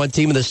 the number 1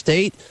 team in the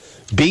state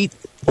beat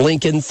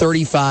Lincoln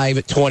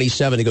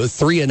 35-27 to go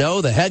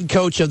 3-0. The head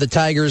coach of the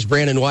Tigers,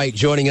 Brandon White,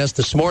 joining us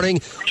this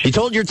morning. You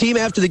told your team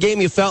after the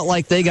game you felt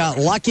like they got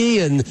lucky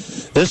and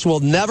this will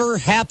never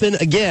happen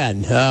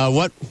again.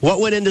 What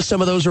went into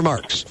some of those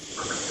remarks?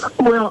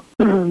 Well,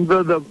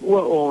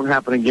 what won't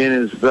happen again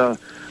is the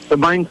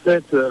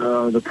mindset,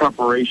 the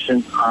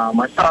preparation.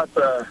 I thought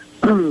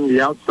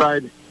the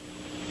outside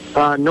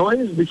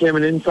noise became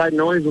an inside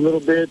noise a little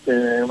bit,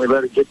 and we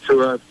let it get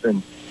to us.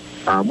 And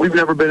we've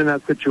never been in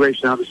that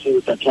situation, obviously,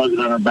 with that target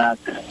on our back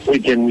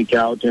week in, week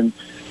out. And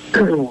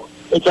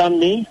it's on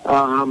me,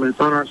 and it's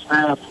on our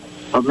staff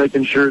of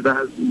making sure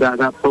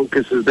that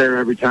focus is there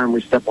every time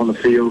we step on the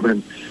field.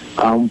 And,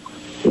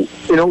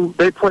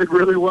 they played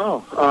really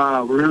well,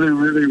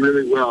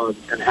 really well.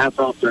 And hats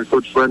off to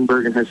Coach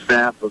Fredenberg and his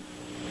staff of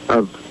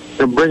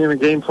bringing a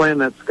game plan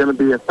that's going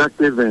to be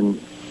effective and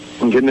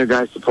getting their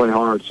guys to play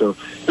hard. So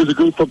it was a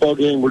good football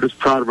game. We're just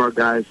proud of our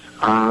guys,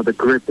 the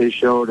grit they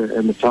showed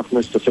and the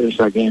toughness to finish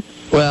that game.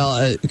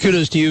 Well,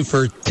 kudos to you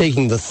for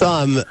taking the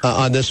thumb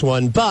on this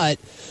one. But,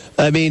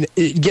 I mean,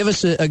 give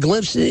us a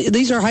glimpse.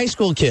 These are high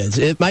school kids.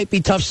 It might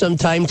be tough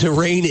sometime to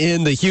rein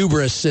in the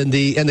hubris and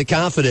the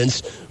confidence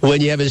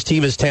when you have his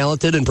team as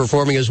talented and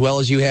performing as well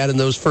as you had in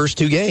those first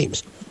 2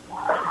 games.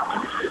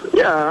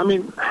 Yeah, I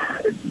mean,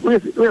 we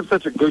have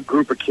such a good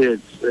group of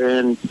kids.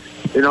 And,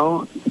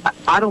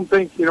 I don't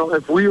think,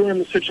 if we were in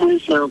the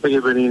situation, I don't think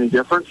it would be any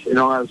different,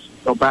 as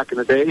back in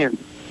the day. And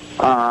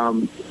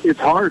it's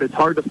hard. It's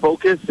hard to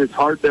focus. It's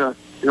hard to,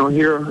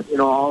 hear,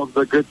 all of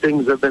the good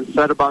things that have been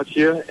said about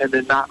you and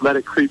then not let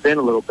it creep in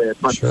a little bit.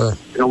 But, sure.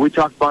 We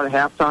talked about at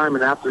halftime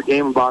and after the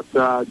game about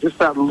just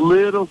that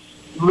little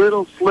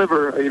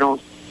sliver,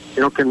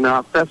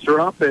 can fester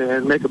up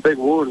and make a big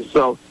wound.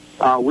 So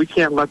we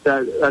can't let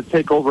that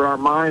take over our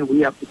mind. We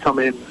have to come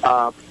in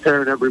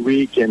prepared every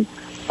week and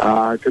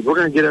because we're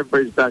going to get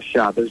everybody's best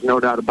shot. There's no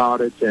doubt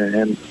about it.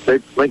 And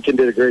Lincoln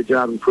did a great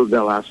job and proved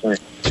that last night.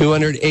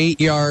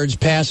 208 yards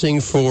passing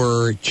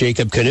for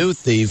Jacob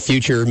Knuth, the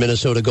future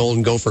Minnesota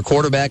Golden Gopher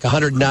quarterback.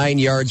 109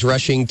 yards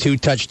rushing, 2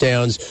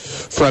 touchdowns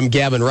from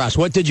Gavin Ross.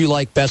 What did you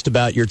like best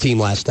about your team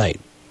last night?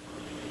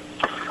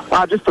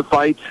 Just the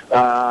fight.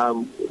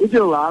 We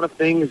did a lot of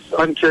things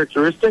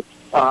uncharacteristic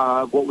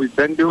of what we've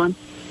been doing.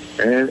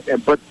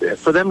 But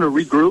for them to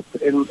regroup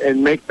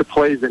and make the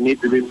plays that need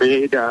to be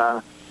made,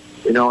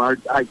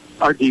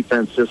 our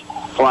defense just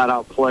flat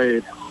out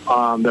played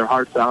their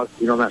hearts out.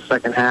 In that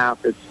second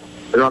half,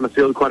 they're on the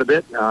field quite a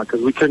bit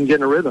because we couldn't get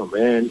in a rhythm.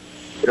 And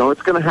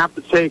it's going to have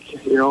to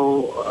take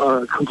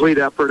a complete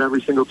effort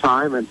every single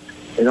time. And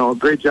a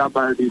great job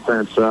by our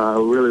defense.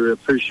 Really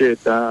appreciate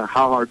how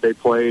hard they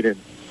played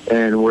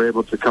and were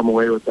able to come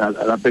away with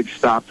that big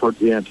stop towards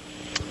the end.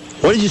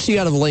 What did you see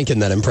out of Lincoln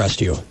that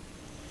impressed you?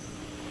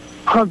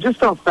 Just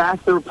how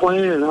fast they were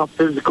playing and how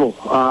physical.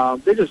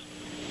 They just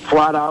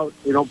flat out,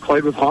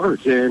 played with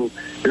heart. And,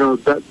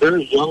 they're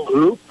a young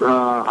group.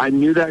 I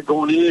knew that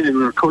going in,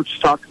 and our coach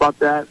talked about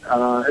that.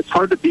 It's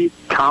hard to beat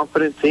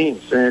confident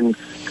teams. And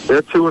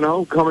they're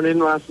 2-0 coming in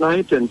last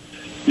night, and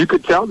you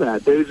could tell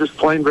that. They were just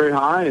playing very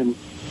high, and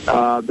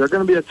they're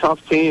going to be a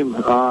tough team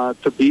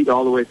to beat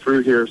all the way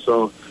through here.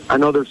 So I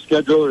know their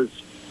schedule is,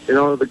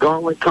 the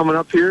gauntlet coming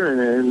up here,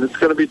 and it's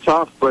going to be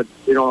tough. But,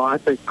 I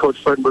think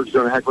Coach Fredenberg's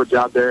doing a heck of a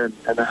job there, and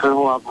the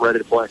hell I'm ready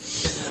to play.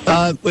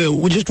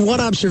 Just one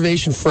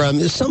observation from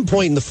some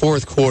point in the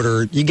fourth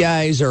quarter, you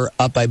guys are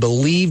up, I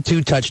believe,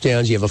 2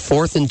 touchdowns. You have a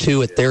 4th and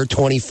 2 at their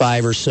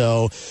 25 or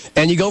so,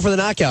 and you go for the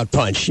knockout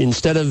punch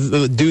instead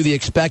of do the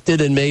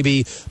expected and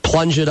maybe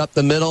plunge it up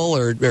the middle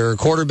or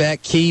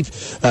quarterback keep.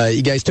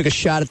 You guys took a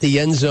shot at the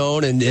end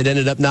zone, and it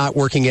ended up not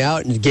working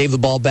out, and gave the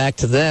ball back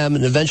to them,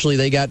 and eventually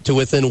they got to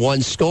within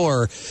 1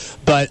 score.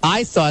 But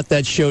I thought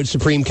that showed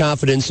supreme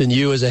confidence in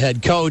you as a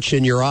head coach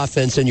and your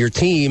offense and your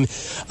team.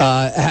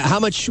 How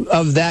much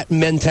of that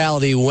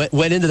mentality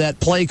went into that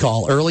play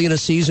call early in a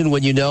season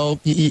when you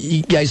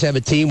guys have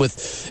a team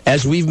with,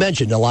 as we've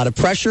mentioned, a lot of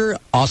pressure,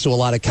 also a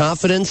lot of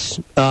confidence?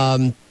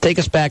 Take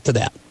us back to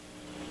that.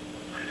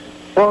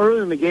 Well,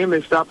 early in the game,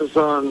 they stopped us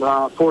on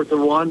 4th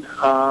and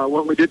 1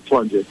 when we did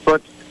plunge it.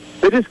 But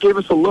they just gave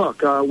us a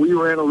look. We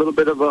ran a little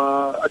bit of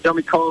a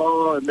dummy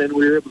call, and then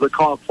we were able to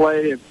call a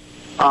play. And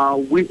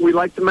we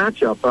liked the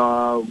matchup.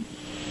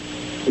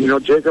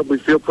 Jacob, we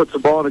feel, puts the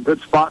ball in a good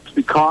spot to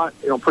be caught,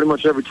 pretty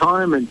much every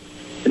time. And,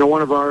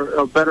 one of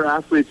our better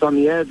athletes on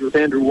the edge with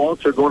Andrew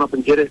Walter going up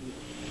and get it.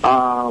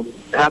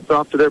 Hats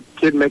off to their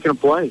kid making a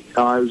play. It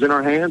was in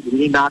our hands, and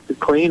he knocked it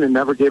clean and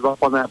never gave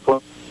up on that play.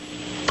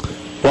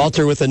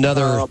 Walter with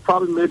another...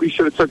 probably maybe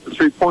should have took the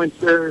 3 points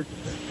there.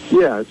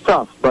 Yeah, it's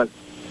tough, but...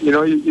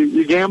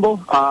 you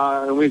gamble,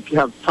 and we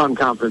have a ton of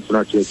confidence in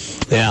our kids.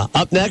 Yeah.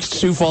 Up next,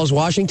 Sioux Falls,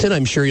 Washington.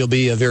 I'm sure you'll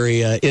be a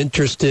very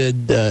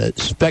interested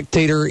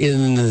spectator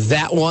in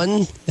that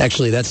one.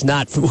 Actually, that's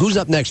not... Who's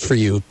up next for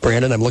you,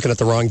 Brandon? I'm looking at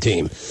the wrong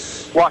team.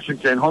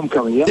 Washington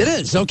homecoming, yeah. It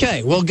is.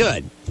 Okay, well,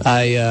 good.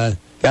 I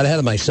got ahead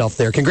of myself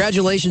there.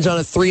 Congratulations on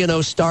a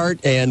 3-0 start,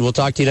 and we'll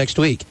talk to you next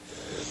week.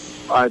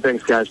 All right,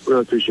 thanks, guys.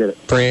 Really appreciate it.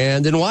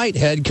 Brandon White,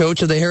 head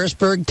coach of the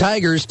Harrisburg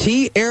Tigers.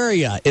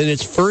 T-Area, in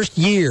its first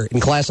year in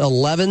Class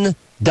 11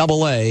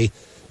 AA,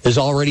 is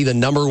already the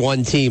number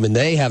 1 team, and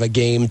they have a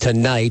game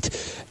tonight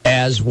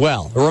as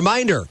well. A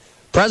reminder,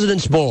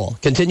 President's Bowl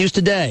continues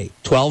today.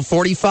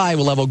 12:45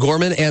 will have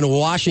O'Gorman and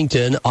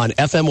Washington on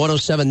FM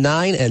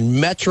 107.9 and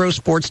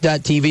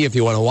Metrosports.tv if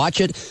you want to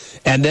watch it.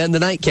 And then the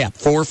nightcap,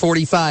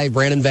 4:45,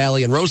 Brandon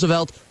Valley and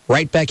Roosevelt,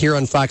 right back here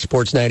on Fox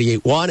Sports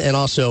 98.1, and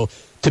also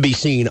to be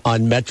seen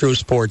on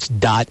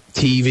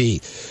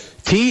Metrosports.tv.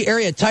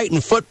 T-Area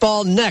Titan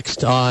football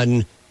next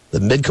on the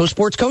Midco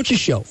Sports Coaches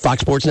Show.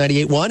 Fox Sports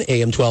 98.1,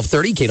 AM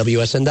 1230,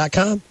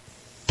 KWSN.com.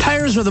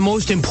 Tires are the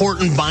most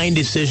important buying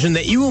decision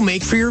that you will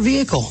make for your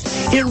vehicle.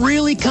 It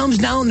really comes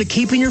down to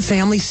keeping your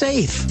family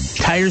safe.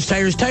 Tires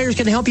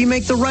can help you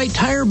make the right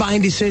tire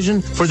buying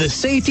decision for the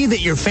safety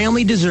that your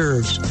family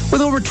deserves.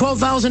 With over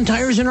 12,000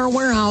 tires in our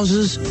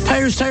warehouses,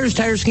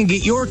 Tires can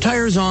get your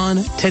tires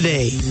on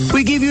today.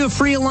 We give you a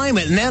free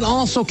alignment, and that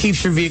also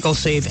keeps your vehicle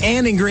safe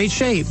and in great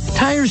shape.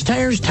 Tires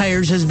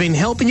has been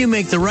helping you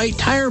make the right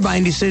tire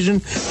buying decision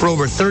for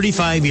over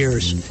 35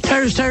 years.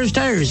 Tires,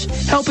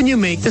 helping you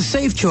make the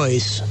safe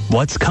choice.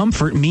 What's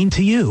comfort mean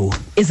to you?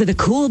 Is it a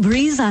cool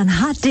breeze on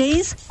hot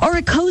days or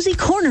a cozy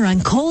corner on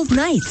cold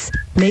nights?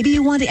 Maybe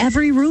you want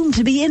every room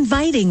to be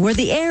inviting where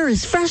the air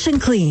is fresh and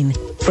clean.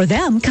 For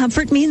them,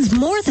 comfort means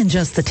more than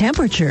just the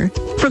temperature.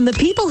 From the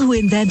people who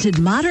invented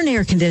modern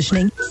air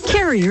conditioning,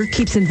 Carrier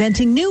keeps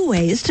inventing new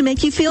ways to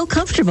make you feel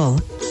comfortable.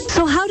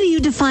 So how do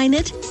you define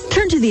it?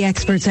 Turn to the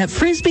experts at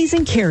Frisbees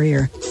and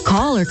Carrier.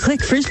 Call or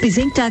click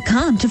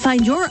frisbeesinc.com to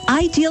find your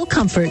ideal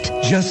comfort.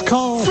 Just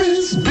call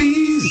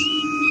Frisbees.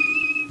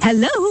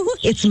 Hello,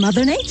 it's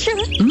Mother Nature.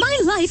 My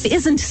life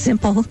isn't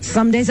simple.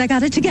 Some days I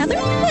got it together,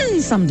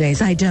 and some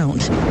days I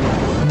don't.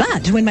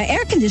 But when my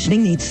air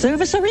conditioning needs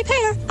service or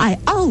repair, I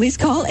always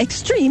call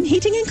Extreme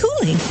Heating and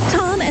Cooling.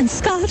 Tom and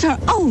Scott are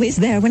always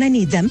there when I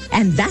need them,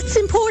 and that's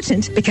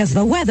important because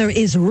the weather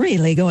is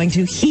really going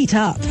to heat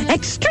up.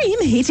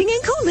 Extreme Heating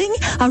and Cooling,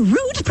 a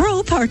Root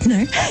Pro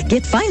partner.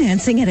 Get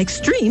financing at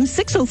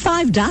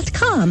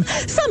extreme605.com.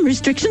 Some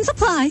restrictions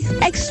apply.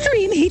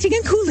 Extreme Heating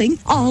and Cooling,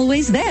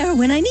 always there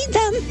when I need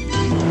them.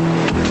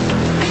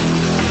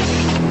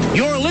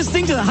 You're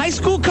listening to the High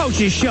School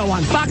Coaches Show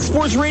on Fox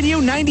Sports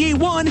Radio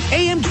 98.1,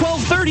 AM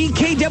 1230,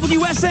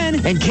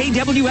 KWSN, and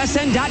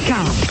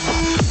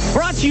KWSN.com.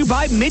 Brought to you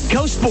by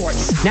Midco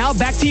Sports. Now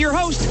back to your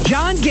host,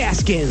 John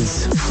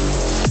Gaskins.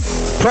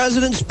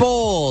 President's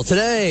Bowl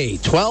today,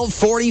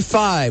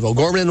 12:45.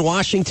 O'Gorman and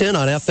Washington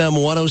on FM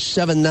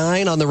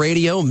 107.9 on the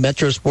radio,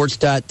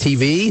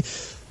 Metrosports.tv.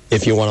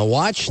 If you want to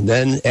watch,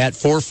 then at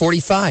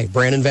 4:45,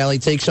 Brandon Valley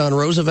takes on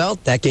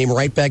Roosevelt. That game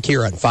right back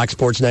here on Fox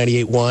Sports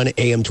 98.1,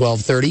 AM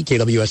 1230,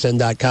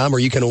 KWSN.com, or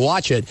you can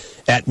watch it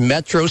at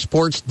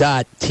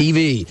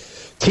Metrosports.tv.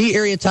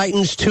 T-Area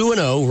Titans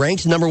 2-0,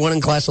 ranked number 1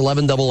 in Class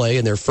 11 AA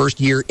in their first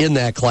year in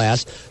that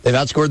class. They've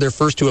outscored their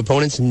first 2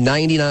 opponents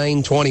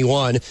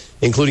 99-21,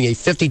 including a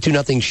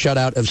 52-0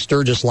 shutout of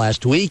Sturgis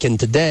last week. And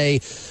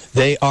today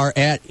they are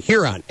at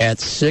Huron at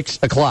 6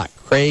 o'clock.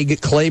 Craig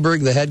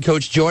Kleberg, the head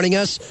coach, joining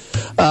us.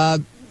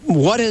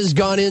 What has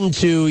gone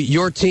into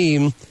your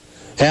team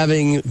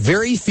having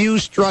very few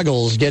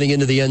struggles getting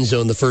into the end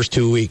zone the first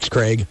 2 weeks,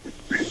 Craig?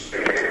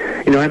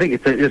 You know, I think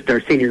it's just our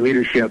senior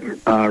leadership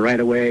right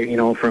away. You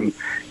know, from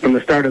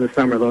the start of the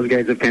summer, those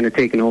guys have kind of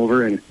taken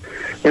over and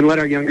let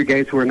our younger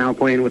guys who are now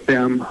playing with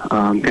them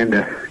kind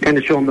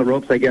of show them the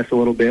ropes, I guess, a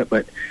little bit.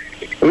 But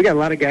we got a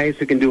lot of guys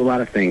who can do a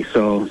lot of things.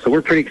 So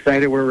we're pretty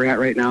excited where we're at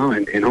right now,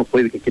 and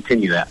hopefully we can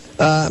continue that.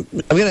 I'm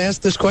going to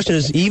ask this question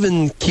as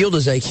even-keeled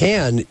as I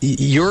can.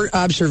 Your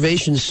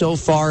observations so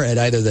far at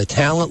either the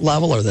talent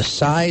level or the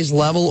size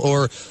level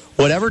or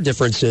whatever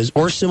differences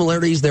or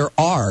similarities there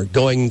are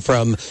going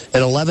from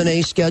an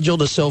 11A schedule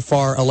to so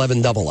far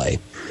 11 AA?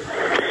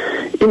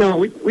 You know,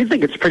 we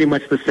think it's pretty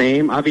much the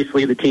same.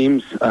 Obviously, the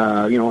teams,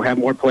 have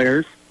more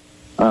players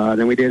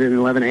than we did in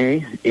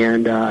 11A.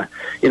 And,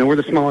 we're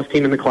the smallest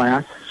team in the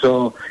class.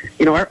 So,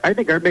 I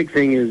think our big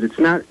thing is it's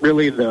not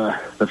really the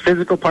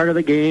physical part of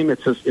the game.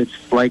 It's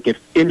like if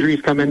injuries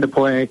come into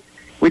play,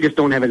 we just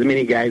don't have as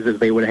many guys as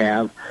they would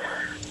have.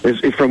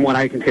 From what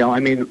I can tell. I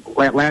mean,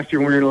 last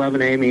year when we were in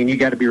 11A, you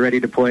got to be ready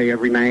to play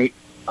every night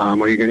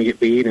or you're going to get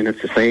beat, and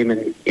it's the same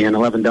in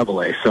 11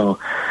 AA. So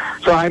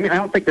I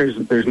don't think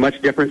there's much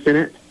difference in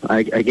it.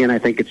 I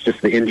think it's just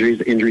the injuries.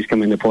 The injuries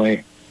come into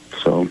play.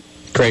 So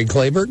Craig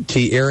Kleberg,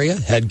 T-Area,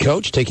 head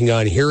coach, taking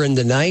on Huron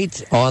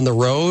tonight on the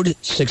road,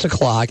 6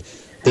 o'clock.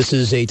 This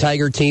is a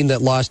Tiger team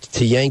that lost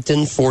to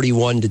Yankton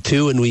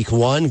 41-2 in Week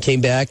 1,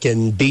 came back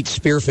and beat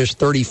Spearfish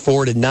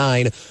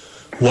 34-9.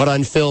 What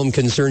on film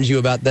concerns you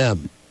about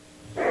them?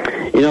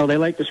 They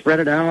like to spread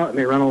it out, and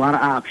they run a lot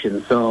of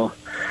options. So,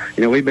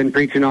 we've been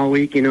preaching all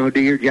week, do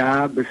your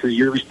job. This is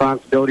your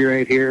responsibility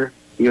right here.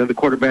 You have the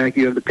quarterback,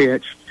 you have the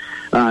pitch.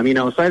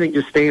 So I think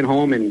just staying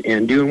home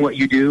and doing what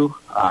you do,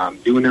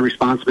 doing their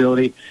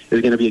responsibility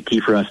is going to be a key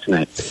for us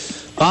tonight.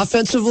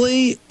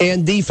 Offensively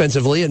and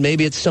defensively, and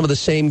maybe it's some of the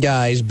same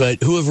guys,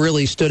 but who have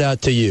really stood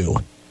out to you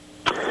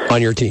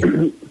on your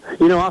team?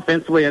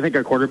 Offensively, I think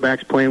our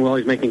quarterback's playing well.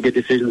 He's making good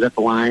decisions at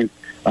the line.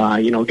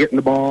 Getting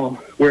the ball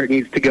where it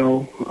needs to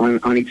go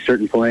on each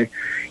certain play.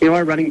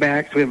 Our running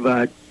backs, we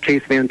have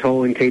Chase Van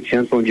Tol and Kate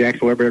Schensel and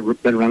Jackson Weber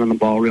have been running the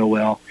ball real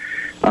well.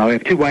 We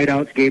have two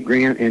wideouts, Gabe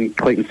Grant and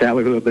Clayton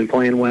Sadler, who have been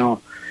playing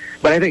well.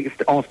 But I think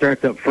it all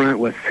starts up front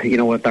with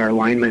our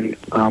linemen.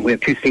 We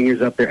have two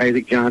seniors up there,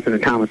 Isaac Johnson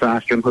and Thomas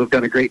Ostrom, who have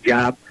done a great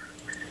job.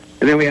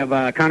 And then we have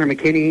Connor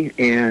McKinney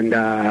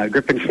and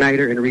Griffin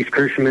Schneider and Reese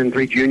Kirschman,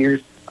 three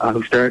juniors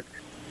who start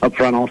up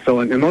front also.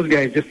 And those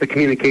guys, just the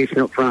communication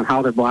up front,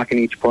 how they're blocking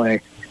each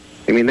play.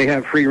 They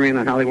have free rein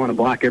on how they want to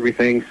block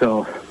everything,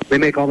 so they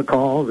make all the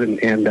calls, and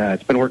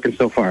it's been working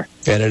so far.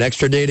 And an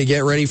extra day to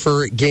get ready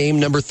for game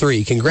number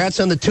 3. Congrats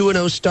on the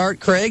 2-0 start,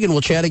 Craig, and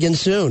we'll chat again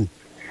soon.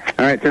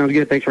 All right, sounds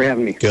good. Thanks for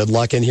having me. Good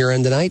luck in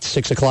Huron tonight.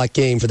 6 o'clock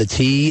game for the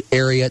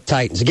T-Area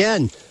Titans.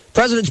 Again,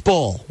 President's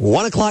Bowl,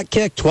 1 o'clock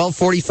kick,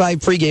 12:45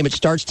 pregame. It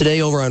starts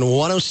today over on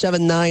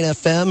 107.9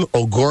 FM,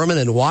 O'Gorman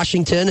and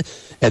Washington.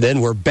 And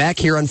then we're back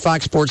here on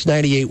Fox Sports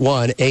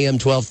 98.1, AM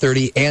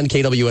 1230, and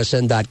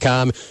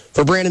KWSN.com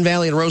for Brandon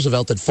Valley and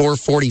Roosevelt at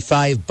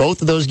 4:45.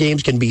 Both of those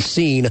games can be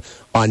seen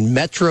on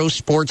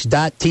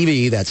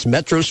Metrosports.tv. That's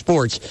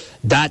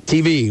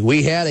Metrosports.tv.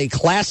 We had a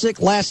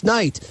classic last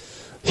night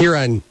here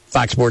on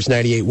Fox Sports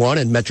 98.1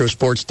 and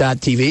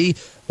Metrosports.tv.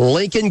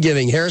 Lincoln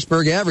giving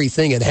Harrisburg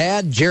everything it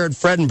had. Jared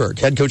Fredenberg,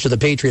 head coach of the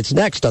Patriots,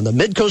 next on the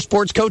Midco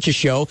Sports Coaches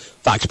Show,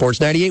 Fox Sports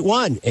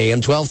 98.1,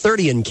 AM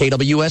 1230, and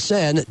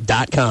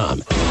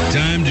KWSN.com.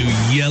 Time to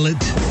yell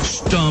it,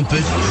 stomp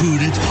it,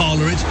 hoot it,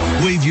 holler it,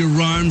 wave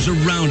your arms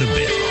around a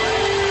bit.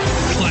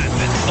 Clap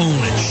it,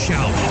 own it,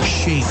 shout it,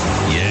 shake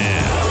it,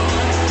 yeah.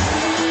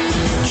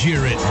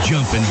 Cheer it,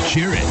 jump and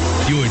cheer it.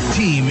 Your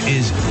team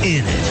is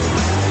in it.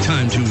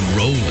 Time to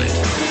roll it.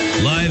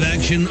 Live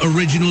action,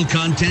 original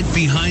content,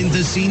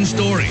 behind-the-scenes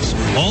stories,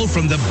 all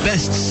from the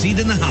best seat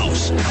in the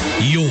house.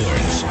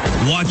 Yours.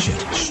 Watch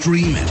it,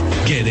 stream it,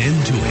 get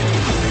into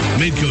it.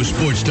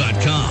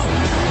 MidcoSports.com.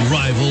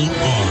 Rival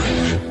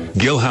on.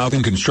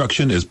 Gilhaugen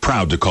Construction is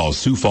proud to call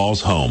Sioux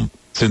Falls home.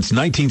 Since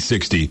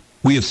 1960,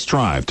 we have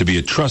strived to be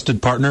a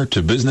trusted partner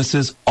to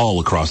businesses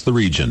all across the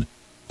region.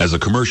 As a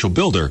commercial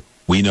builder,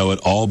 we know it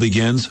all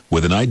begins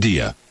with an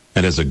idea.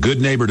 And as a good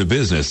neighbor to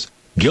business,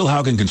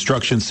 Gilhaugen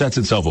Construction sets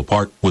itself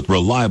apart with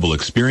reliable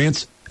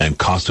experience and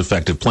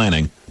cost-effective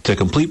planning to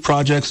complete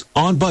projects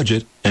on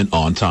budget and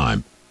on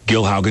time.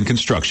 Gilhaugen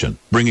Construction,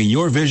 bringing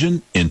your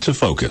vision into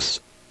focus.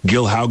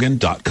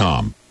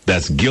 Gilhaugen.com.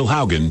 That's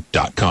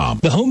Gilhaugen.com.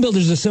 The Home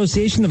Builders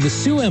Association of the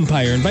Sioux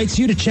Empire invites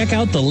you to check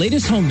out the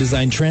latest home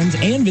design trends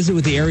and visit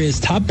with the area's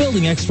top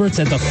building experts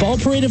at the Fall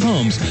Parade of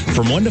Homes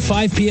from 1 to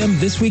 5 p.m.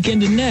 this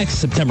weekend and next,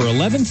 September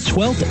 11th,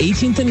 12th,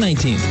 18th, and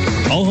 19th.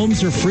 All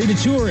homes are free to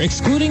tour,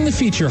 excluding the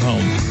feature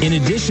home. In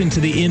addition to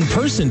the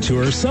in-person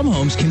tour, some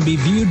homes can be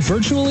viewed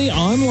virtually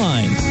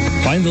online.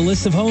 Find the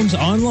list of homes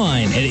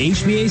online at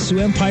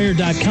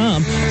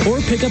HBASiouxEmpire.com or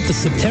pick up the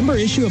September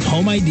issue of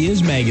Home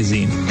Ideas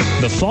magazine.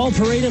 The Fall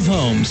Parade of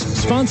Homes,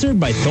 sponsored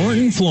by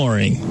Thornton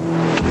Flooring.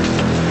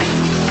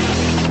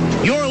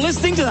 You're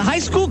listening to the High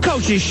School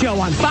Coaches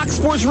Show on Fox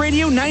Sports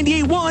Radio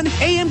 98.1,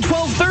 AM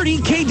 1230,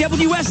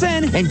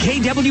 KWSN, and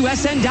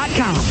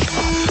KWSN.com.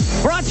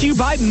 Brought to you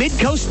by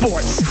Midco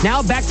Sports.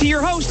 Now back to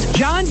your host,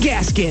 John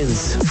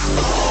Gaskins.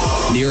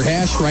 Near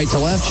hash, right to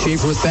left.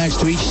 Schaefer with backs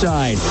to each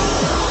side.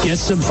 Gets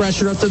some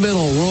pressure up the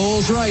middle.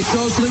 Rolls right.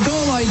 Goes to the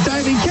goal line.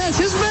 Diving catch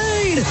is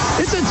made.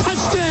 It's a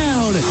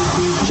touchdown.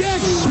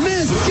 Jack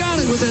Smith got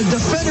it with a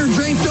defender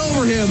draped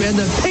over him. And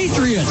the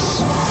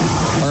Patriots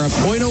are a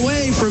point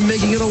away from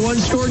making it a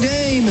one-score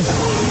game.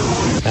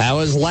 That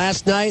was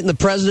last night in the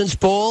President's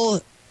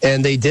Bowl.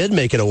 And they did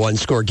make it a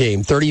one-score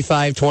game,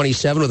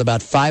 35-27 with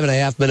about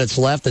 5.5 minutes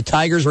left. The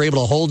Tigers were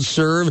able to hold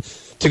serve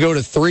to go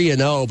to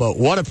 3-0, but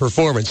what a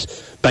performance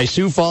by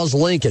Sioux Falls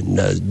Lincoln,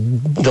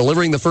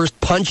 delivering the first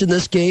punch in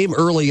this game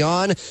early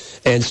on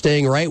and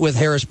staying right with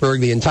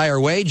Harrisburg the entire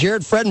way.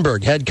 Jared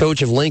Fredenberg, head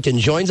coach of Lincoln,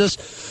 joins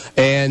us.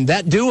 And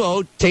that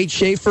duo, Tate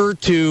Schaefer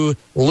to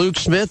Luke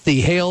Smith,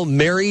 the Hail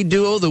Mary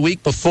duo the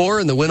week before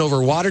in the win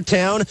over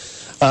Watertown.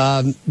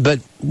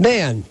 But,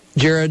 man,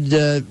 Jared,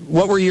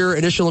 what were your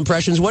initial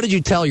impressions? What did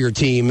you tell your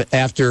team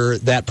after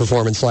that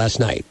performance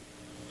last night?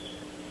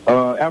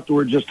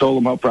 Afterward, just told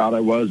them how proud I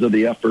was of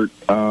the effort.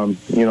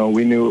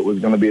 We knew it was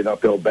going to be an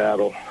uphill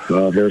battle.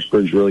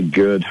 Harrisburg's really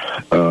good,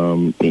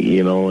 and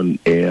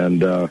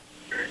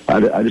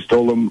I just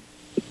told them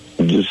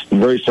just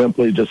very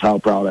simply just how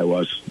proud I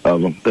was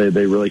of them.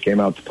 They really came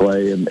out to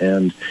play,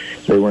 and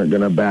they weren't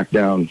going to back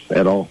down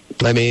at all.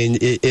 I mean,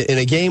 in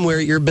a game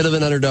where you're a bit of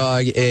an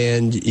underdog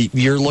and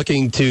you're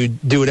looking to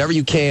do whatever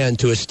you can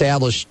to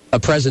establish a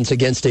presence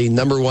against a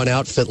number one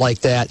outfit like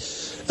that,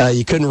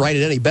 you couldn't write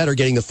it any better,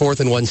 getting the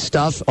 4th and 1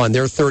 stuff on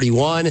their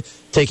 31,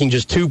 taking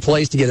just 2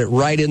 plays to get it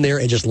right in there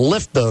and just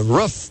lift the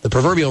roof, the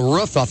proverbial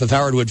roof off of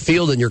Howard Wood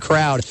Field and your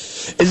crowd.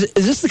 Is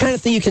this the kind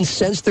of thing you can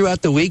sense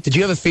throughout the week? Did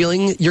you have a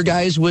feeling your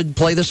guys would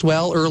play this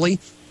well early?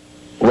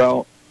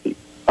 Well,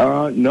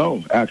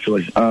 no,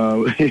 actually.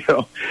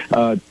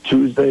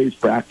 Tuesday's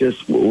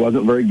practice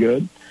wasn't very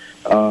good,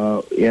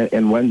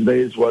 and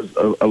Wednesday's was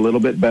a little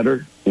bit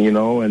better,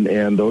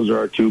 and those are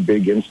our 2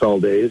 big install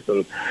days,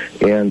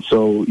 and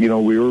so, we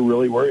were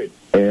really worried.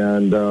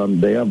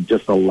 And they have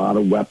just a lot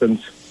of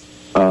weapons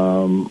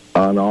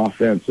on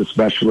offense,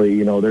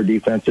 especially, their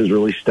defense is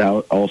really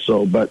stout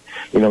also. But,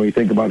 you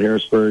think about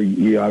Harrisburg,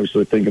 you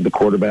obviously think of the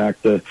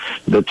quarterback, the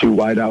 2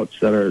 wideouts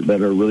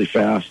that are really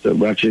fast,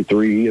 actually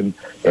 3,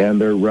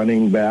 and they're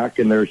running back,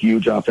 and they're a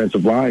huge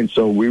offensive line.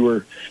 So we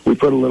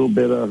put a little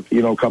bit of,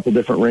 a couple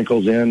different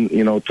wrinkles in,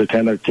 to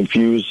kind of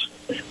confuse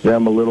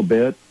them a little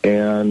bit.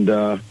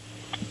 And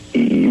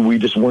we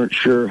just weren't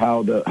sure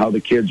how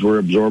the kids were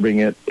absorbing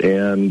it.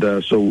 And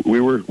so we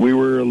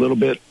were a little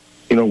bit,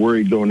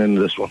 worried going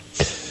into this one.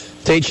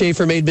 Tate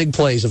Schaefer made big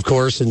plays, of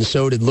course, and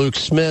so did Luke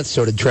Smith,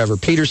 so did Trevor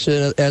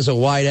Peterson as a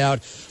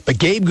wideout. But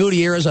Gabe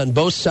Gutierrez on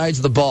both sides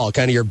of the ball,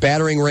 kind of your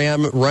battering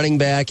ram, running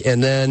back,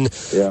 and then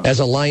as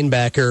a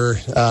linebacker.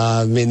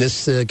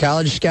 This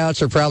college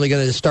scouts are probably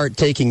going to start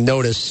taking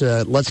notice.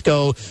 Let's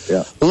go.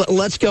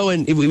 Let's go.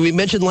 And we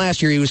mentioned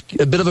last year he was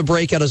a bit of a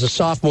breakout as a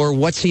sophomore.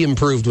 What's he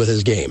improved with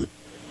his game?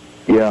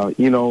 Yeah,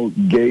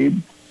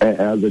 Gabe,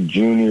 as a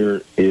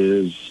junior,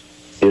 is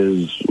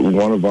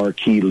one of our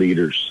key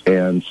leaders,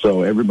 and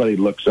so everybody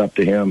looks up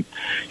to him.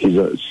 He's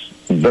a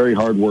very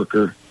hard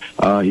worker.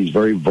 He's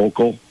very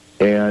vocal,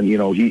 and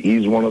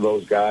he's one of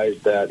those guys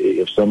that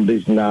if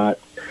somebody's not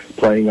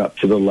playing up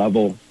to the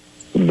level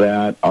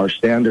that our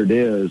standard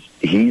is,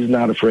 he's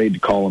not afraid to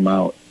call them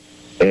out,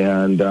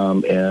 and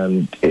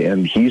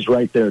he's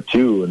right there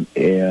too.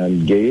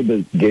 And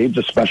Gabe's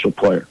a special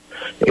player,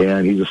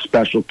 and he's a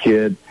special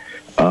kid,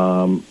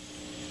 and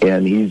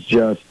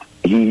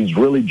he's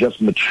really just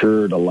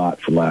matured a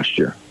lot from last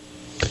year.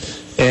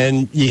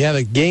 And you have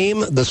a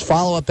game, this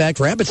follow-up act.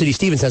 Rapid City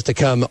Stevens has to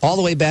come all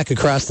the way back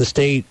across the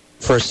state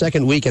for a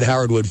second week at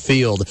Howard Wood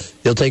Field.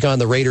 They'll take on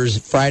the Raiders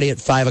Friday at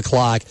 5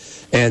 o'clock.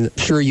 And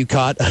sure, you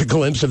caught a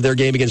glimpse of their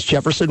game against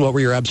Jefferson. What were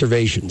your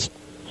observations?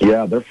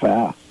 Yeah, they're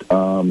fast.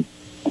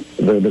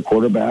 The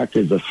quarterback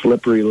is a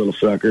slippery little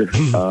sucker.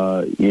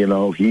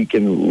 He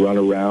can run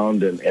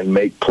around and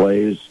make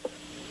plays.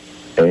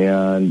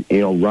 And,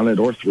 run it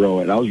or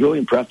throw it. I was really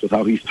impressed with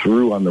how he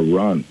threw on the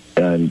run.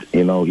 And,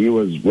 he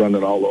was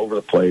running all over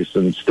the place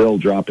and still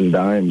dropping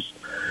dimes,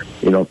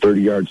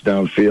 30 yards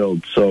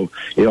downfield. So,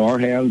 our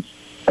hands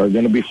are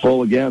going to be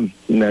full again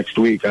next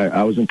week.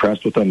 I was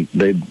impressed with them.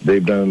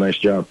 They've done a nice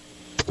job.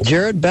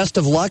 Jared, best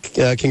of luck.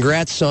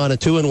 Congrats on a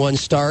 2-1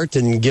 start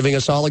and giving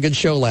us all a good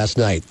show last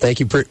night. Thank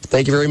you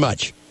very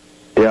much.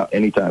 Yeah,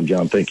 anytime,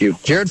 John. Thank you.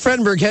 Jared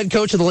Fredenberg, head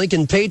coach of the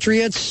Lincoln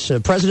Patriots,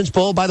 President's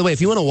Bowl. By the way, if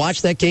you want to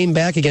watch that game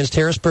back against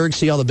Harrisburg,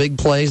 see all the big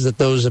plays that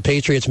those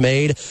Patriots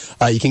made,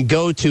 you can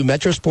go to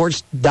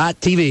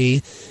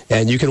metrosports.tv,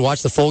 and you can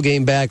watch the full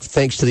game back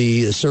thanks to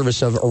the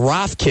service of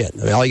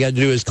Rofkin. All you got to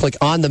do is click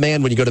on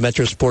demand when you go to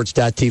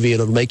metrosports.tv.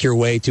 It'll make your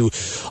way to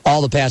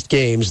all the past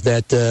games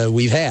that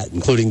we've had,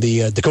 including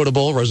the Dakota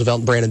Bowl, Roosevelt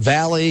and Brandon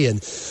Valley, and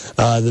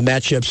the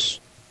matchups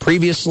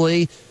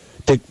previously.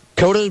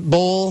 Dakota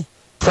Bowl,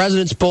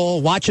 President's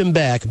Bowl, watch them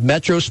back,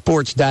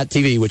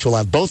 metrosports.tv, which will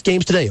have both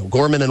games today.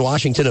 Gorman and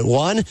Washington at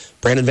 1,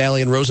 Brandon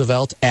Valley and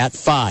Roosevelt at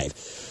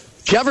 5.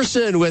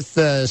 Jefferson with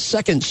the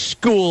second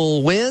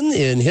school win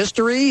in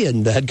history,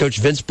 and the head coach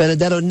Vince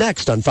Benedetto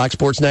next on Fox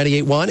Sports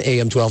 98.1,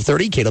 AM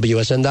 1230,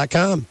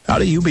 KWSN.com. How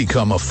do you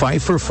become a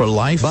Pfeiffer for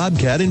life?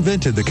 Bobcat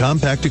invented the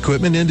compact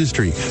equipment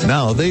industry.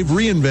 Now they've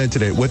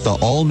reinvented it with the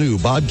all-new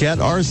Bobcat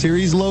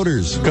R-Series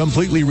loaders.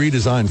 Completely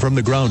redesigned from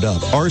the ground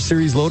up,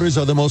 R-Series loaders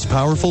are the most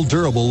powerful,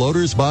 durable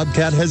loaders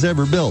Bobcat has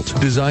ever built.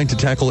 Designed to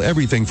tackle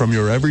everything from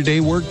your everyday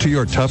work to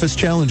your toughest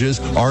challenges,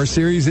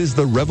 R-Series is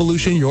the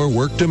revolution your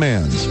work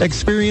demands.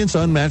 Experience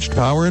unmatched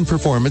power and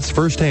performance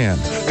firsthand.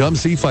 Come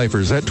see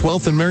Pfeiffer's at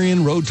 12th and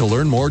Marion Road to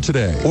learn more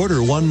today.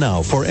 Order one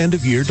now for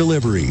end-of-year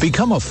delivery.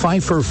 Become a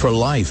Pfeiffer for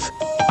life.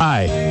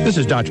 Hi, this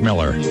is Dr.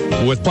 Miller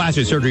with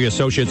Plastic Surgery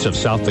Associates of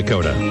South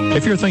Dakota.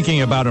 If you're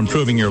thinking about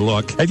improving your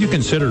look, have you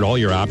considered all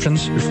your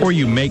options? Before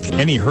you make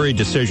any hurried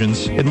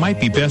decisions, it might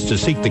be best to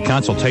seek the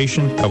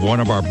consultation of one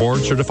of our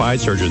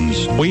board-certified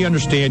surgeons. We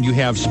understand you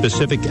have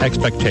specific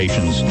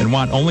expectations and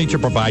want only to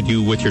provide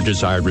you with your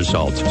desired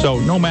result. So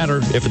no matter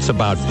if it's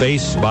about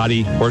face,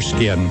 body, or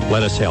skin,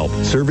 let us help.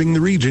 Serving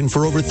the region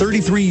for over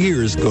 33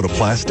 years, go to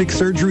Plastic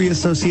Surgery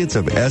Associates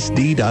of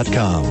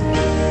SD.com.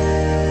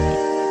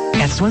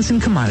 At Swenson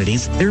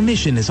Commodities, their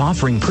mission is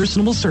offering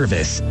personable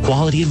service,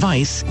 quality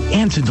advice,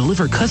 and to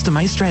deliver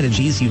customized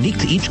strategies unique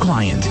to each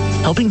client.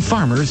 Helping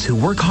farmers who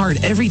work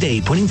hard every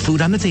day putting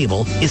food on the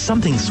table is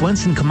something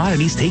Swenson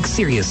Commodities takes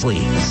seriously.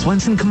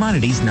 Swenson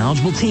Commodities'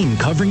 knowledgeable team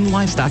covering the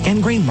livestock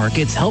and grain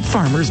markets help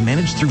farmers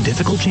manage through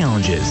difficult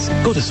challenges.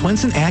 Go to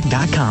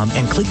SwensonAg.com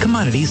and click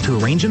Commodities to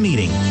arrange a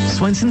meeting.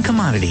 Swenson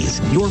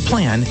Commodities, your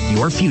plan,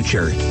 your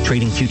future.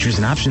 Trading futures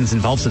and options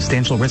involves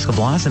substantial risk of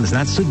loss and is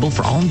not suitable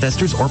for all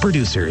investors or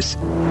producers.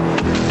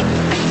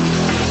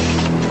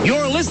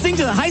 You're listening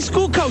to the High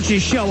School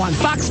Coaches Show on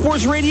Fox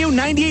Sports Radio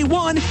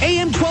 98.1,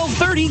 AM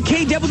 1230,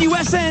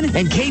 KWSN,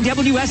 and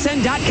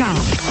KWSN.com.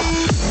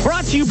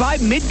 Brought to you by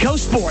Midco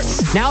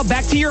Sports. Now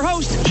back to your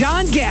host,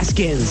 John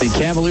Gaskins. The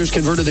Cavaliers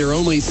converted their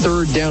only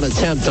third down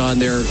attempt on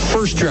their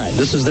first drive.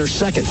 This is their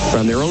second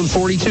from their own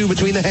 42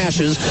 between the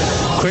hashes.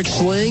 Quick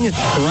sling,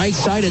 right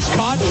side, it's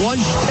caught. One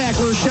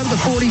tackler shoved the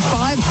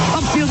 45,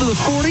 upfield to the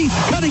 40,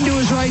 cutting to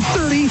his right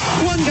 30.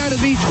 One guy to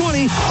beat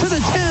 20, to the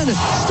 10,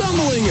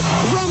 stumbling,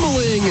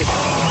 rumbling,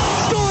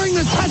 scoring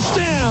the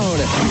touchdown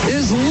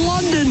is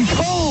London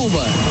Kolb.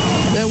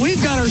 And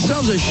we've got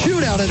ourselves a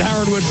shootout at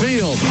Howard Wood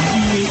Field.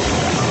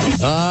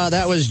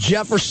 That was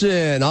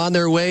Jefferson on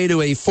their way to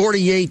a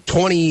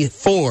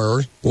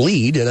 48-24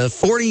 lead and a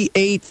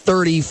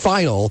 48-30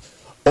 final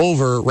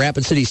over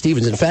Rapid City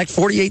Stevens. In fact,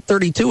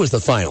 48-32 was the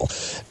final.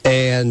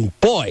 And,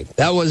 boy,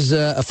 that was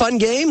a fun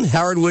game.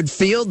 Howard Wood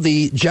Field,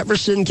 the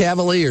Jefferson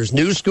Cavaliers,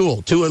 new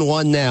school,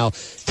 2-1 now.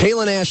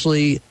 Talon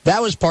Ashley,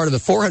 that was part of the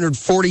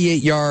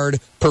 448-yard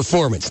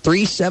performance.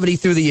 370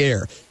 through the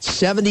air,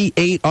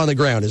 78 on the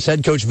ground. As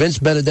head coach Vince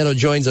Benedetto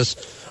joins us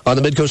on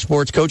the Midco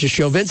Sports Coaches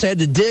Show. Vince had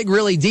to dig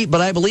really deep,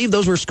 but I believe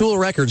those were school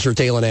records for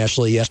Talon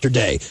Ashley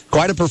yesterday.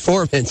 Quite a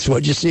performance.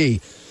 What'd you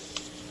see?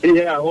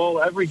 Yeah,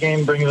 well, every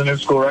game brings a new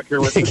school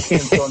record with the team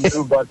so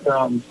new. But,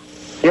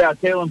 yeah,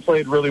 Talon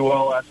played really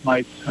well last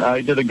night.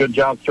 He did a good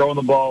job throwing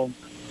the ball.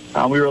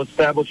 We were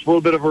established a little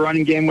bit of a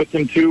running game with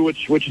him, too,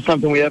 which is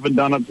something we haven't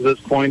done up to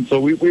this point. So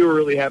we were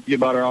really happy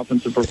about our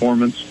offensive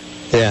performance.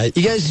 Yeah,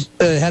 you guys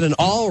had an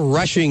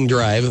all-rushing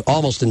drive,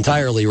 almost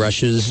entirely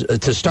rushes,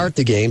 to start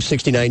the game.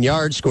 69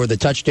 yards, scored the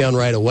touchdown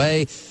right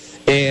away.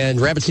 And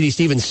Rapid City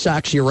Stevens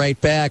socks you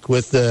right back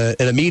with an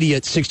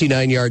immediate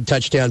 69-yard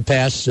touchdown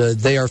pass.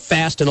 They are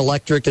fast and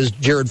electric, as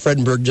Jared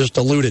Fredenberg just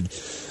alluded.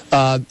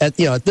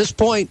 At this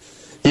point,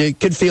 you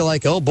could feel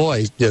like, oh,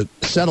 boy,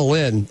 settle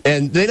in.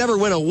 And they never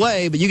went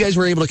away, but you guys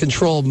were able to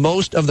control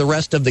most of the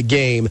rest of the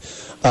game.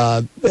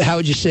 How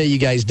would you say you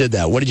guys did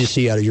that? What did you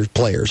see out of your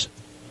players?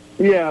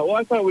 Yeah, well,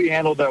 I thought we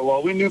handled that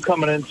well. We knew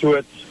coming into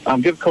it,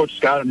 give Coach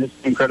Scott and his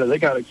team credit. They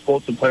got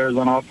explosive players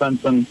on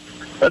offense, and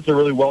that's a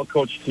really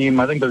well-coached team.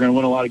 I think they're going to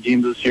win a lot of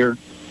games this year.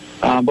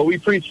 But we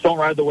preach, don't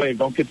ride the wave.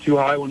 Don't get too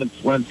high when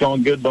it's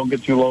going good. Don't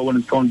get too low when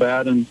it's going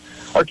bad. And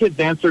our kids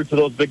answered to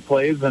those big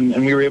plays, and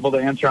we were able to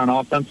answer on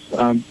offense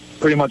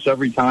pretty much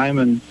every time.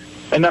 And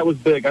that was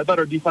big. I thought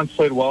our defense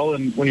played well,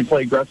 and when you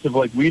play aggressive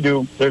like we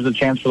do, there's a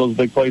chance for those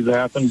big plays to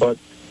happen. But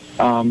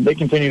they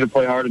continue to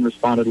play hard and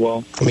responded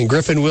well. I mean,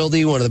 Griffin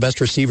Wilde, one of the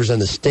best receivers in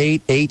the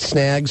state, 8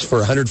 snags for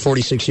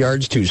 146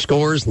 yards, 2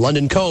 scores.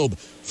 London Kolb,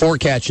 4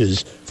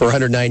 catches for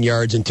 109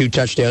 yards and 2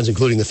 touchdowns,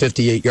 including the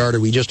 58-yarder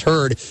we just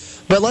heard.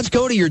 But let's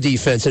go to your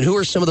defense, and who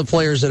are some of the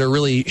players that are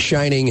really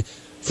shining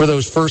for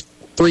those first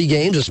 3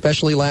 games,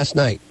 especially last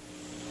night?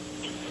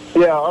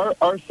 Yeah,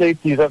 our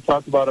safeties, I've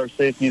talked about our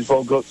safeties,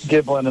 both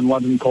Giblin and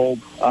London Kolb.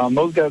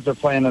 Those guys are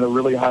playing at a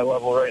really high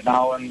level right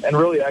now and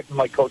really acting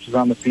like coaches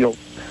on the field.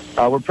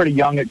 We're pretty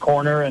young at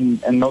corner, and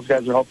those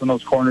guys are helping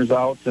those corners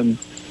out, and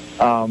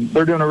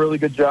they're doing a really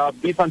good job.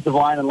 Defensive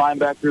line and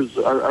linebackers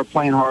are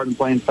playing hard and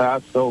playing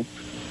fast, so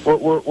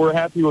we're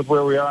happy with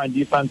where we are on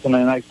defense, and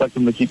I expect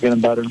them to keep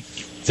getting better.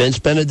 Vince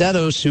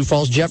Benedetto, Sioux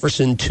Falls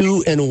Jefferson,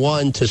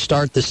 2-1 to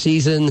start the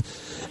season,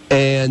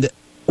 and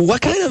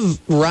what kind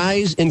of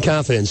rise in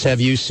confidence have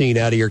you seen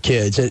out of your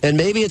kids? And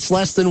maybe it's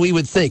less than we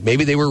would think.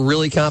 Maybe they were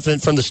really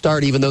confident from the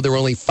start, even though there were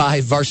only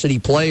 5 varsity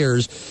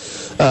players,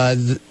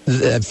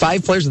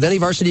 5 players with any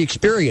varsity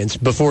experience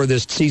before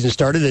this season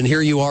started. And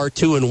here you are,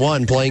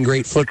 2-1, playing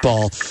great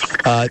football.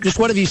 Just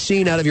what have you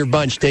seen out of your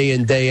bunch day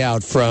in, day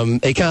out from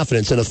a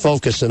confidence and a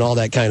focus and all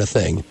that kind of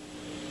thing?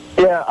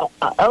 Yeah,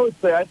 I would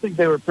say I think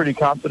they were pretty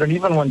confident,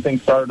 even when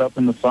things started up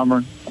in the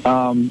summer.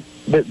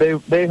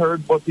 They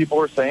heard what people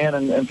were saying,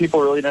 and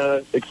people really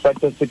didn't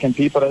expect us to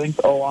compete, but I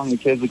think all along the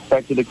kids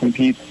expected to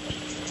compete.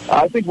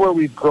 I think where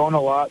we've grown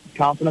a lot,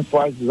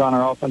 confidence-wise, is on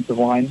our offensive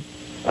line.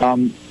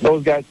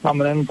 Those guys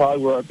coming in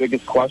probably were our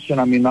biggest question.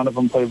 I mean, none of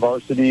them play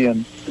varsity,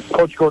 and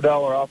Coach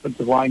Cordell, our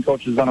offensive line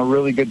coach, has done a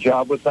really good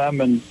job with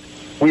them, and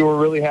we were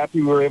really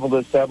happy we were able to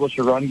establish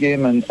a run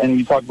game, and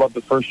you talk about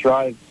the first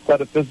drive,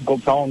 set a physical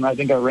tone. I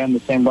think I ran the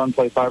same run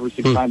play 5 or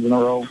 6 times in a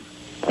row.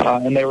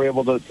 And they were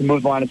able to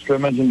move the line of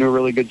scrimmage and do a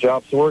really good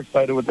job. So we're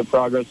excited with the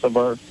progress of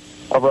our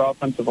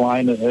offensive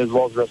line as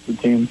well as the rest of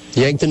the team.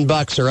 Yankton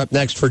Bucks are up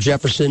next for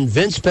Jefferson.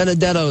 Vince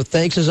Benedetto,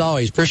 thanks as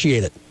always.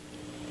 Appreciate it.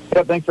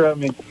 Yeah, thanks for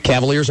having me.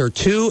 Cavaliers are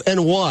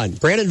 2-1.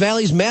 Brandon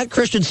Valley's Matt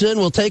Christensen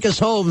will take us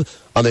home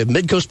on the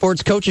Midco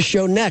Sports Coaches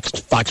Show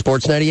next. Fox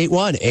Sports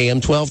 98.1, AM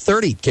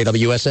 1230,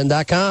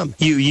 KWSN.com.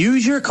 You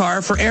use your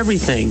car for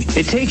everything.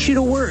 It takes you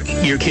to work,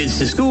 your kids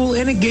to school,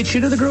 and it gets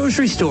you to the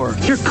grocery store.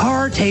 Your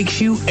car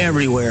takes you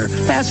everywhere.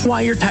 That's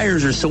why your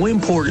tires are so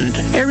important.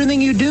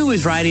 Everything you do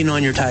is riding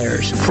on your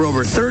tires. For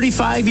over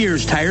 35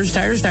 years, Tires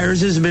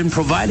has been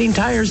providing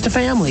tires to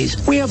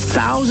families. We have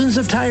thousands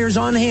of tires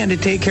on hand to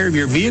take care of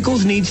your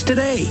vehicle's needs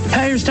today.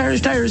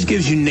 Tires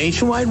gives you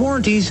nationwide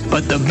warranties,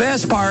 but the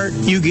best part,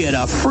 you get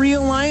a free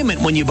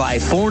alignment when you buy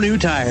 4 new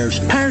tires.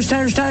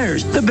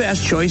 Tires, the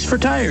best choice for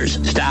tires.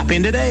 Stop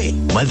in today.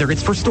 Whether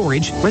it's for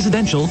storage,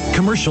 residential,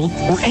 commercial,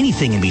 or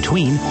anything in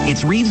between,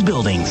 it's Reeves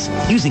Buildings.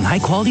 Using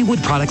high-quality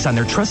wood products on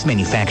their truss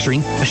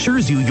manufacturing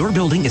assures you your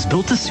building is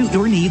built to suit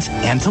your needs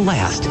and to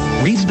last.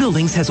 Reeves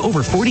Buildings has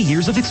over 40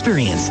 years of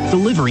experience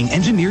delivering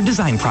engineered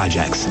design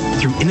projects.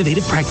 Through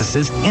innovative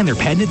practices and their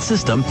patented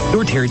system,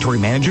 your territory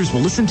managers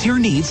will listen to your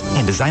needs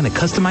and design a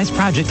customized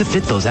project to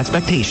fit those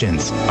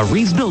expectations. A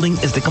Reeves Building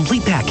is the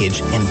complete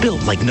package and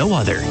built like no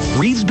other.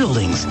 Reeves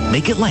Buildings.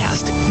 Make it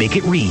last. Make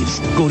it Reeves.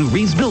 Go to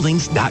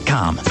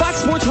reevesbuildings.com. Fox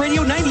Sports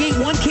Radio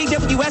 98.1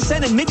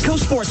 KWSN and Midco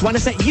Sports want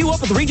to set you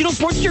up with regional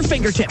sports at your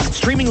fingertips.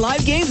 Streaming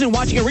live games and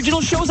watching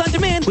original shows on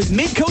demand with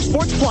Midco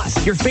Sports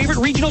Plus. Your favorite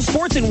regional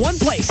sports in one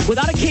place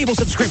without a cable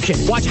subscription.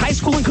 Watch high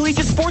school and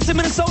collegiate sports in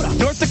Minnesota,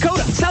 North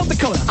Dakota, South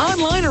Dakota,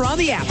 online or on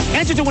the app.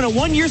 Enter to win a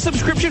 1-year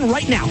subscription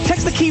right now.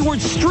 Text the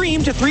keyword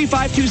STREAM to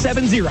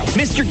 35270.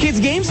 Missed your kids'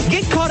 games?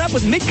 Get caught up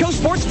with Midco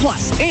Sports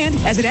Plus. And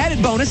as an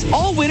added bonus,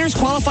 all winners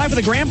qualify for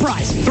the grand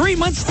prize. 3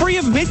 months free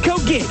of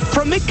Midco Gig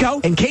from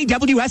Midco and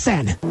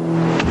KWSN.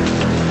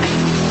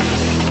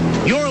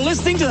 You're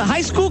listening to the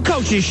High School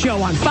Coaches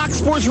Show on Fox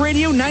Sports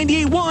Radio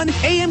 98.1,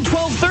 AM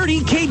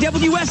 1230,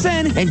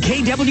 KWSN, and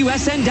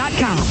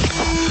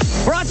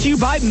KWSN.com. Brought to you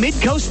by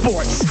Midco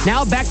Sports.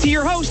 Now back to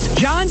your host,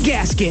 John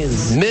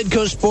Gaskins.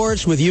 Midco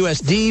Sports with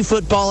USD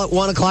football at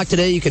 1 o'clock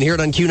today. You can hear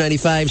it on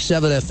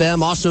Q95.7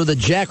 FM. Also, the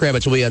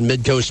Jackrabbits will be on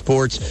Midco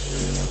Sports.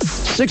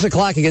 6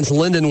 o'clock against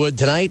Lindenwood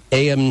tonight,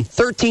 AM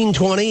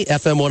 1320,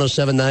 FM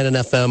 107.9, and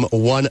FM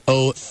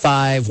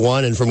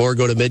 105.1. And for more,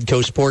 go to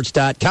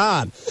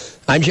MidcoSports.com.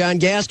 I'm John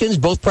Gaskins.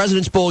 Both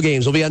President's Bowl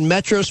games will be on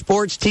Metro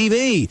Sports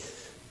TV.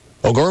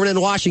 O'Gorman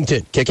and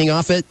Washington kicking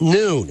off at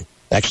noon.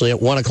 Actually,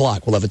 at 1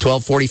 o'clock. We'll have a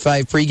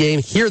 12:45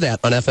 pregame. Hear that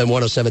on FM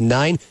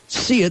 107.9.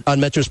 See it on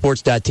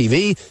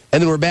Metrosports.tv.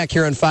 And then we're back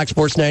here on Fox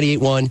Sports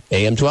 98.1,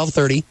 AM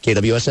 1230,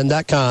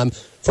 KWSN.com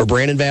for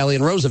Brandon Valley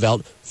and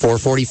Roosevelt.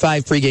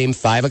 4:45 pregame,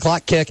 5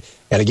 o'clock kick.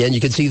 And again, you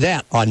can see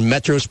that on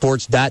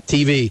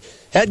Metrosports.tv.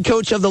 Head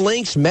coach of the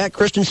Lynx, Matt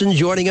Christensen,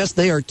 joining us.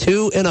 They are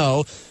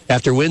 2-0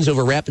 after wins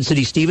over Rapid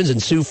City Stevens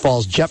and Sioux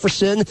Falls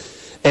Jefferson.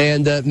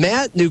 And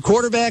Matt, new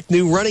quarterback,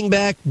 new running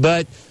back,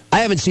 but I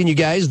haven't seen you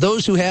guys.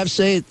 Those who have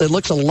say it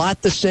looks a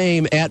lot the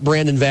same at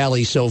Brandon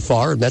Valley so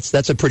far.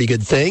 That's a pretty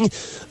good thing.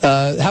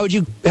 How would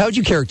you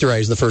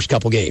characterize the first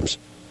couple games?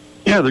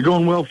 Yeah, they're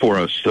going well for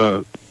us.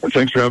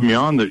 Thanks for having me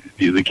on.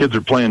 The kids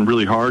are playing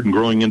really hard and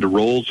growing into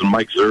roles, and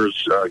Mike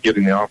Zer's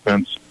getting the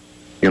offense,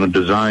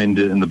 designed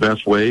in the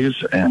best ways.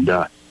 And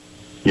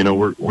we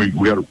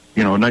got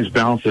a nice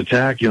balanced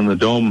attack in the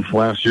Dome.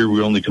 Last year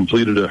we only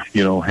completed a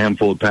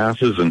handful of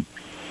passes, and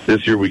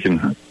this year we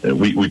could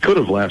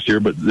have last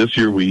year, but this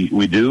year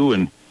we do,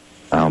 and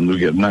we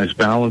get a nice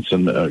balance,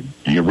 and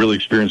really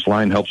experienced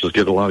line helps us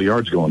get a lot of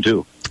yards going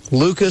too.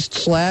 Lucas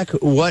Slack,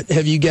 what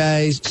have you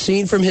guys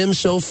seen from him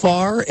so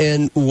far,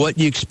 and what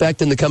do you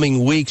expect in the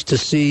coming weeks to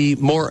see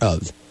more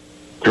of?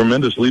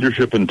 Tremendous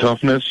leadership and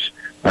toughness.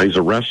 He's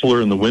a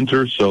wrestler in the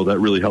winter, so that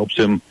really helps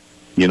him,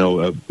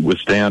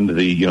 withstand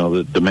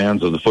the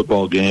demands of the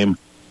football game.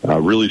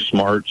 Really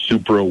smart,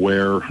 super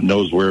aware,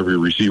 knows where every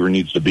receiver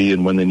needs to be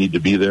and when they need to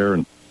be there,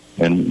 and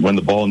when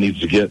the ball needs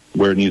to get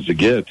where it needs to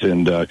get.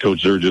 And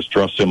Coach Zer just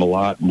trusts him a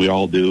lot, and we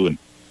all do. And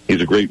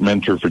he's a great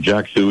mentor for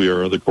Jack Thuy,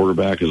 our other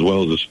quarterback, as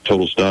well as a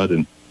total stud.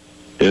 And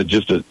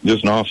just an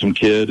awesome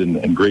kid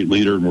and great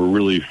leader, and we're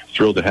really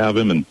thrilled to have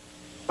him. And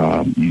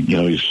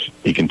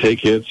he can take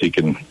hits, he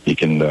can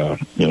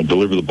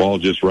deliver the ball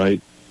just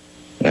right.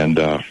 And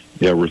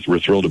we're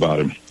thrilled about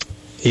him.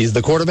 He's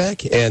the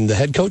quarterback and the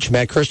head coach,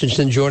 Matt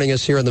Christensen, joining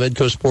us here on the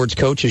Midco Sports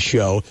Coaches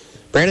Show.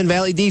 Brandon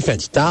Valley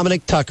defense,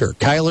 Dominic Tucker,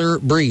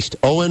 Kyler Breest,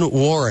 Owen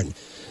Warren,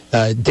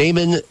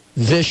 Damon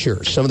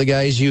Vischer, some of the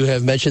guys you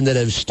have mentioned that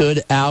have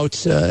stood out.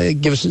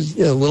 Give us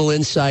a little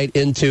insight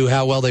into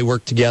how well they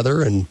work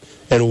together and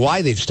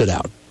why they've stood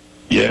out.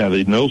 Yeah,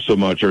 they know so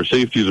much. Our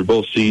safeties are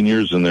both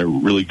seniors, and they're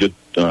really good,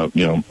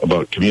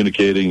 about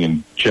communicating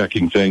and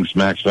checking things.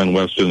 Max Van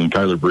Westen and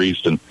Kyler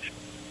Breest, and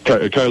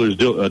Kyler's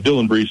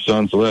Dylan Breest's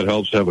son, so that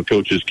helps to have a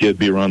coach's kid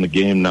be around the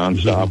game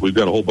nonstop. We've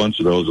got a whole bunch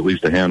of those, at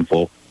least a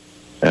handful.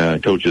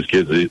 Coach's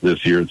kids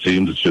this year, it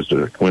seems. It's just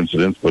a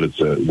coincidence, but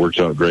it works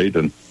out great.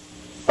 And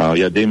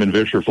Damon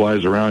Vischer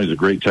flies around. He's a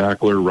great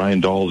tackler.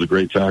 Ryan Dahl is a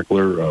great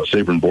tackler.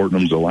 Sabrin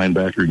Bortnam's a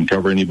linebacker who can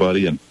cover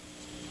anybody. And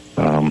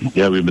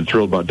we've been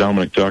thrilled about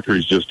Dominic Tucker.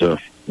 He's just sort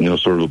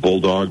of a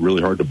bulldog,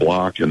 really hard to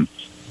block, and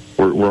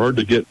we're hard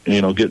to get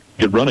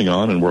running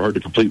on, and we're hard to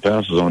complete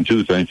passes on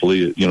too.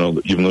 Thankfully,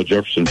 even though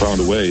Jefferson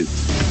found a way,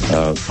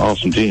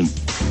 awesome team.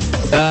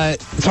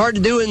 It's hard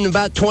to do in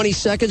about 20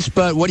 seconds,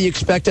 but what do you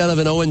expect out of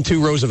an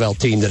 0-2 Roosevelt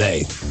team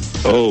today?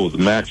 Oh, the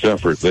max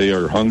effort. They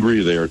are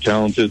hungry. They are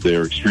talented. They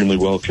are extremely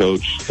well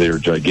coached. They are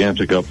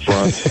gigantic up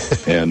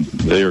front, and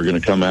they are going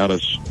to come at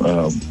us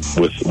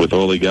with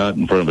all they got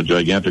in front of a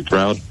gigantic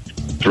crowd.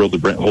 Thrilled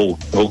the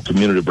whole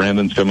community of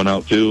Brandon's coming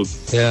out too.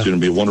 Yeah. It's going to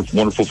be a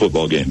wonderful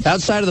football game.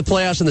 Outside of the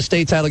playoffs and the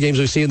state title games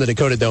we see in the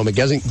Dakota Dome, it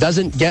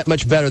doesn't get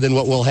much better than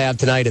what we'll have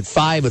tonight at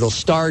 5. It'll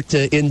start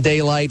in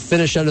daylight,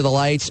 finish under the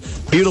lights.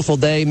 Beautiful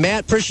day.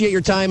 Matt, appreciate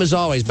your time as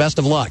always. Best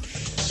of luck.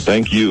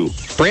 Thank you.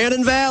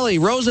 Brandon Valley,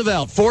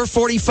 Roosevelt,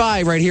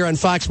 4:45 right here on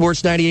Fox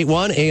Sports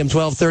 98.1, AM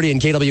 1230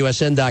 and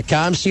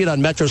KWSN.com. See it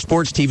on Metro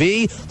Sports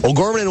TV.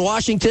 O'Gorman in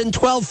Washington,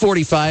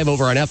 12:45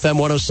 over on FM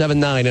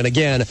 107.9. And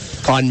again,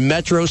 on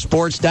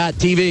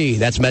metrosports.tv.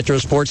 That's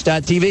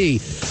metrosports.tv.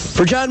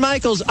 For John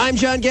Michaels, I'm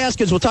John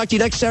Gaskins. We'll talk to you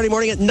next Saturday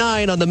morning at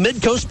 9 on the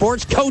Midcoast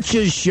Sports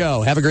Coaches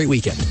Show. Have a great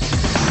weekend.